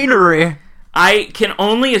 Chicanery. I can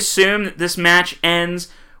only assume that this match ends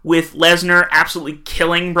with Lesnar absolutely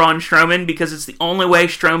killing Braun Strowman because it's the only way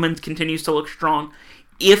Strowman continues to look strong.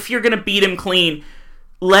 If you're going to beat him clean,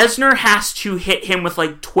 Lesnar has to hit him with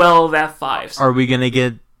 12 F5s. Are we going to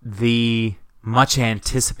get the much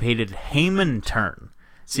anticipated Heyman turn?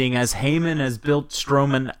 Seeing as Heyman has built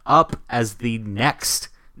Strowman up as the next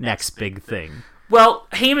big thing. Well,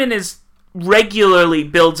 Heyman regularly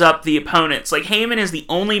builds up the opponents. Heyman is the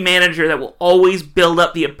only manager that will always build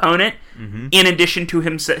up the opponent in addition to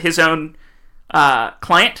his own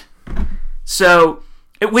client. So,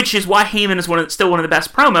 which is why Heyman is still one of the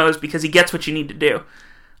best promos, because he gets what you need to do.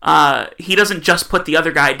 He doesn't just put the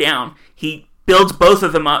other guy down. He builds both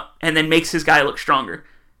of them up and then makes his guy look stronger.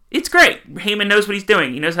 It's great. Heyman knows what he's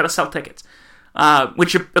doing. He knows how to sell tickets.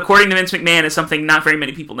 Which, according to Vince McMahon, is something not very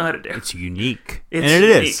many people know how to do. It's unique. It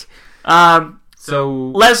unique. Is.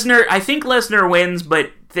 So Lesnar, I think Lesnar wins,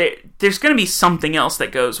 but there's going to be something else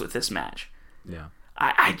that goes with this match. Yeah.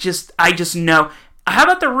 I just know. How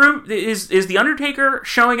about the room? Is the Undertaker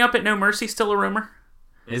showing up at No Mercy still a rumor?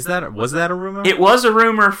 Was that a rumor? It was a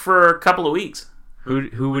rumor for a couple of weeks.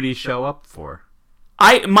 Who would he show up for?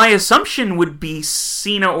 My assumption would be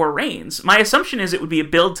Cena or Reigns. My assumption is it would be a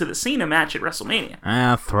build to the Cena match at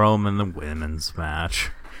WrestleMania. Throw him in the women's match.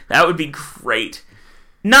 That would be great.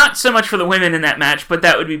 Not so much for the women in that match, but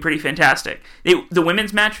that would be pretty fantastic. The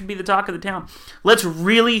women's match would be the talk of the town. Let's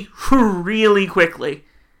really, really quickly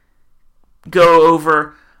go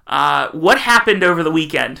over what happened over the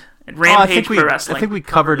weekend at Rampage Pro Wrestling. I think we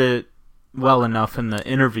covered it well enough in the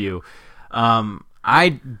interview. I'm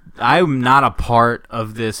not a part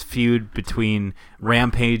of this feud between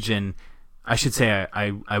Rampage and... I should say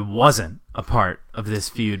I wasn't a part of this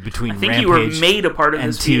feud between Rampage you were made a part of and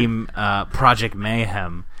this feud. Team Project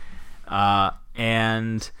Mayhem.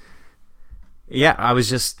 And yeah,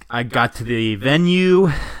 I got to the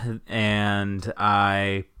venue and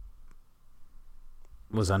I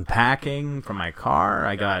was unpacking from my car.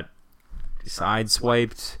 I got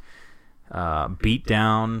sideswiped, beat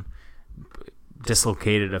down,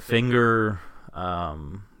 dislocated a finger,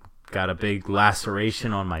 got a big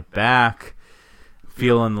laceration on my back,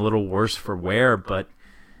 feeling a little worse for wear, but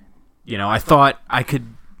I thought I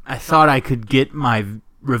could I thought I could get my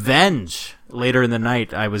revenge. Later in the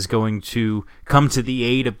night, I was going to come to the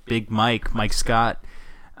aid of Big Mike Scott,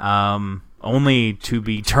 only to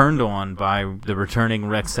be turned on by the returning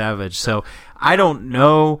Rex Savage. So I don't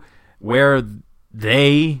know where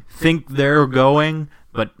they think they're going,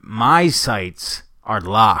 but my sights are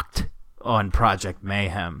locked on Project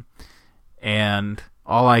Mayhem. And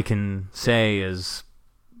all I can say is,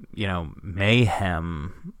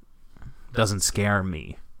 mayhem doesn't scare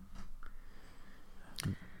me.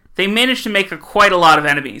 They managed to make quite a lot of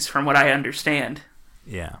enemies, from what I understand.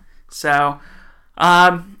 Yeah. So,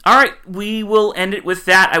 all right, we will end it with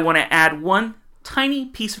that. I want to add one tiny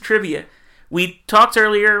piece of trivia. We talked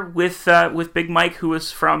earlier with Big Mike, who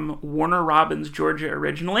was from Warner Robins, Georgia,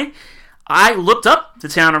 originally. I looked up the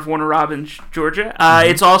town of Warner Robins, Georgia.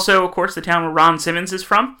 It's also, of course, the town where Ron Simmons is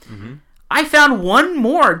from. Mm-hmm. I found one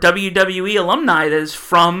more WWE alumni that is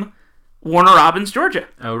from Warner Robins, Georgia.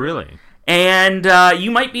 Oh, really? And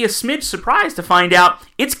you might be a smidge surprised to find out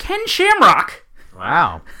it's Ken Shamrock.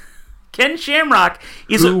 Wow. Ken Shamrock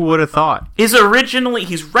is... Who would have thought? Is originally...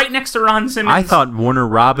 He's right next to Ron Simmons. I thought Warner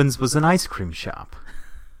Robins was an ice cream shop.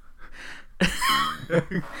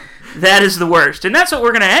 That is the worst. And that's what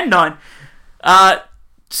we're going to end on.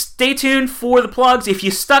 Stay tuned for the plugs. If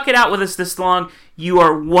you stuck it out with us this long, you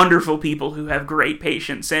are wonderful people who have great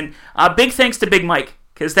patience. And big thanks to Big Mike,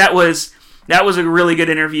 because that was a really good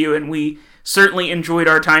interview, and we certainly enjoyed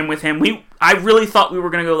our time with him. I really thought we were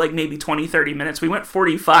going to go like maybe 20, 30 minutes. We went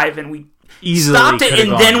 45, and we easily stopped it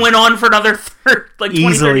and then went on for another 20, 30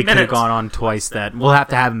 minutes. Easily could have gone on twice that. We'll have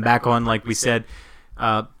to have him back on, like we said.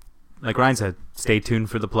 Like Ryan said, stay tuned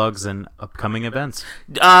for the plugs and upcoming events.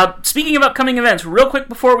 Speaking of upcoming events, real quick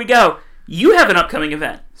before we go, you have an upcoming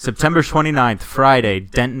event. September 29th, Friday,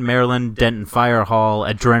 Denton, Maryland, Denton Fire Hall,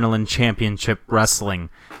 Adrenaline Championship Wrestling.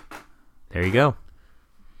 There you go.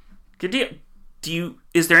 Good deal.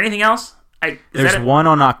 Is there anything else? There's one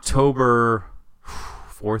on October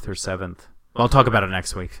 4th or 7th. I'll talk about it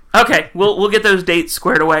next week. Okay, we'll get those dates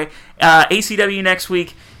squared away. ACW next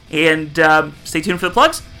week, and stay tuned for the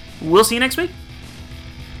plugs. We'll see you next week.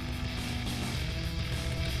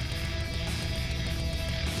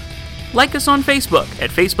 Like us on Facebook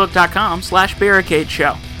at facebook.com/Barricade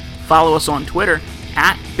Show. Follow us on Twitter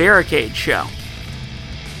 @Barricade Show.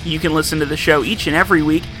 You can listen to the show each and every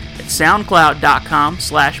week at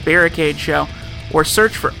soundcloud.com/Barricade Show or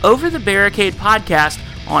search for Over the Barricade Podcast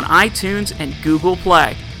on iTunes and Google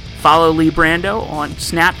Play. Follow Lee Brando on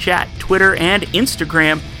Snapchat, Twitter, and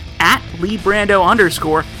Instagram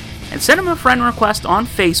 @LeeBrando_, and send him a friend request on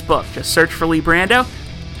Facebook. Just search for Lee Brando.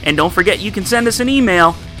 And don't forget, you can send us an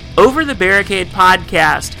email,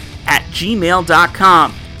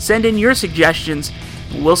 overthebarricadepodcast@gmail.com. Send in your suggestions,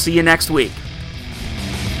 and we'll see you next week.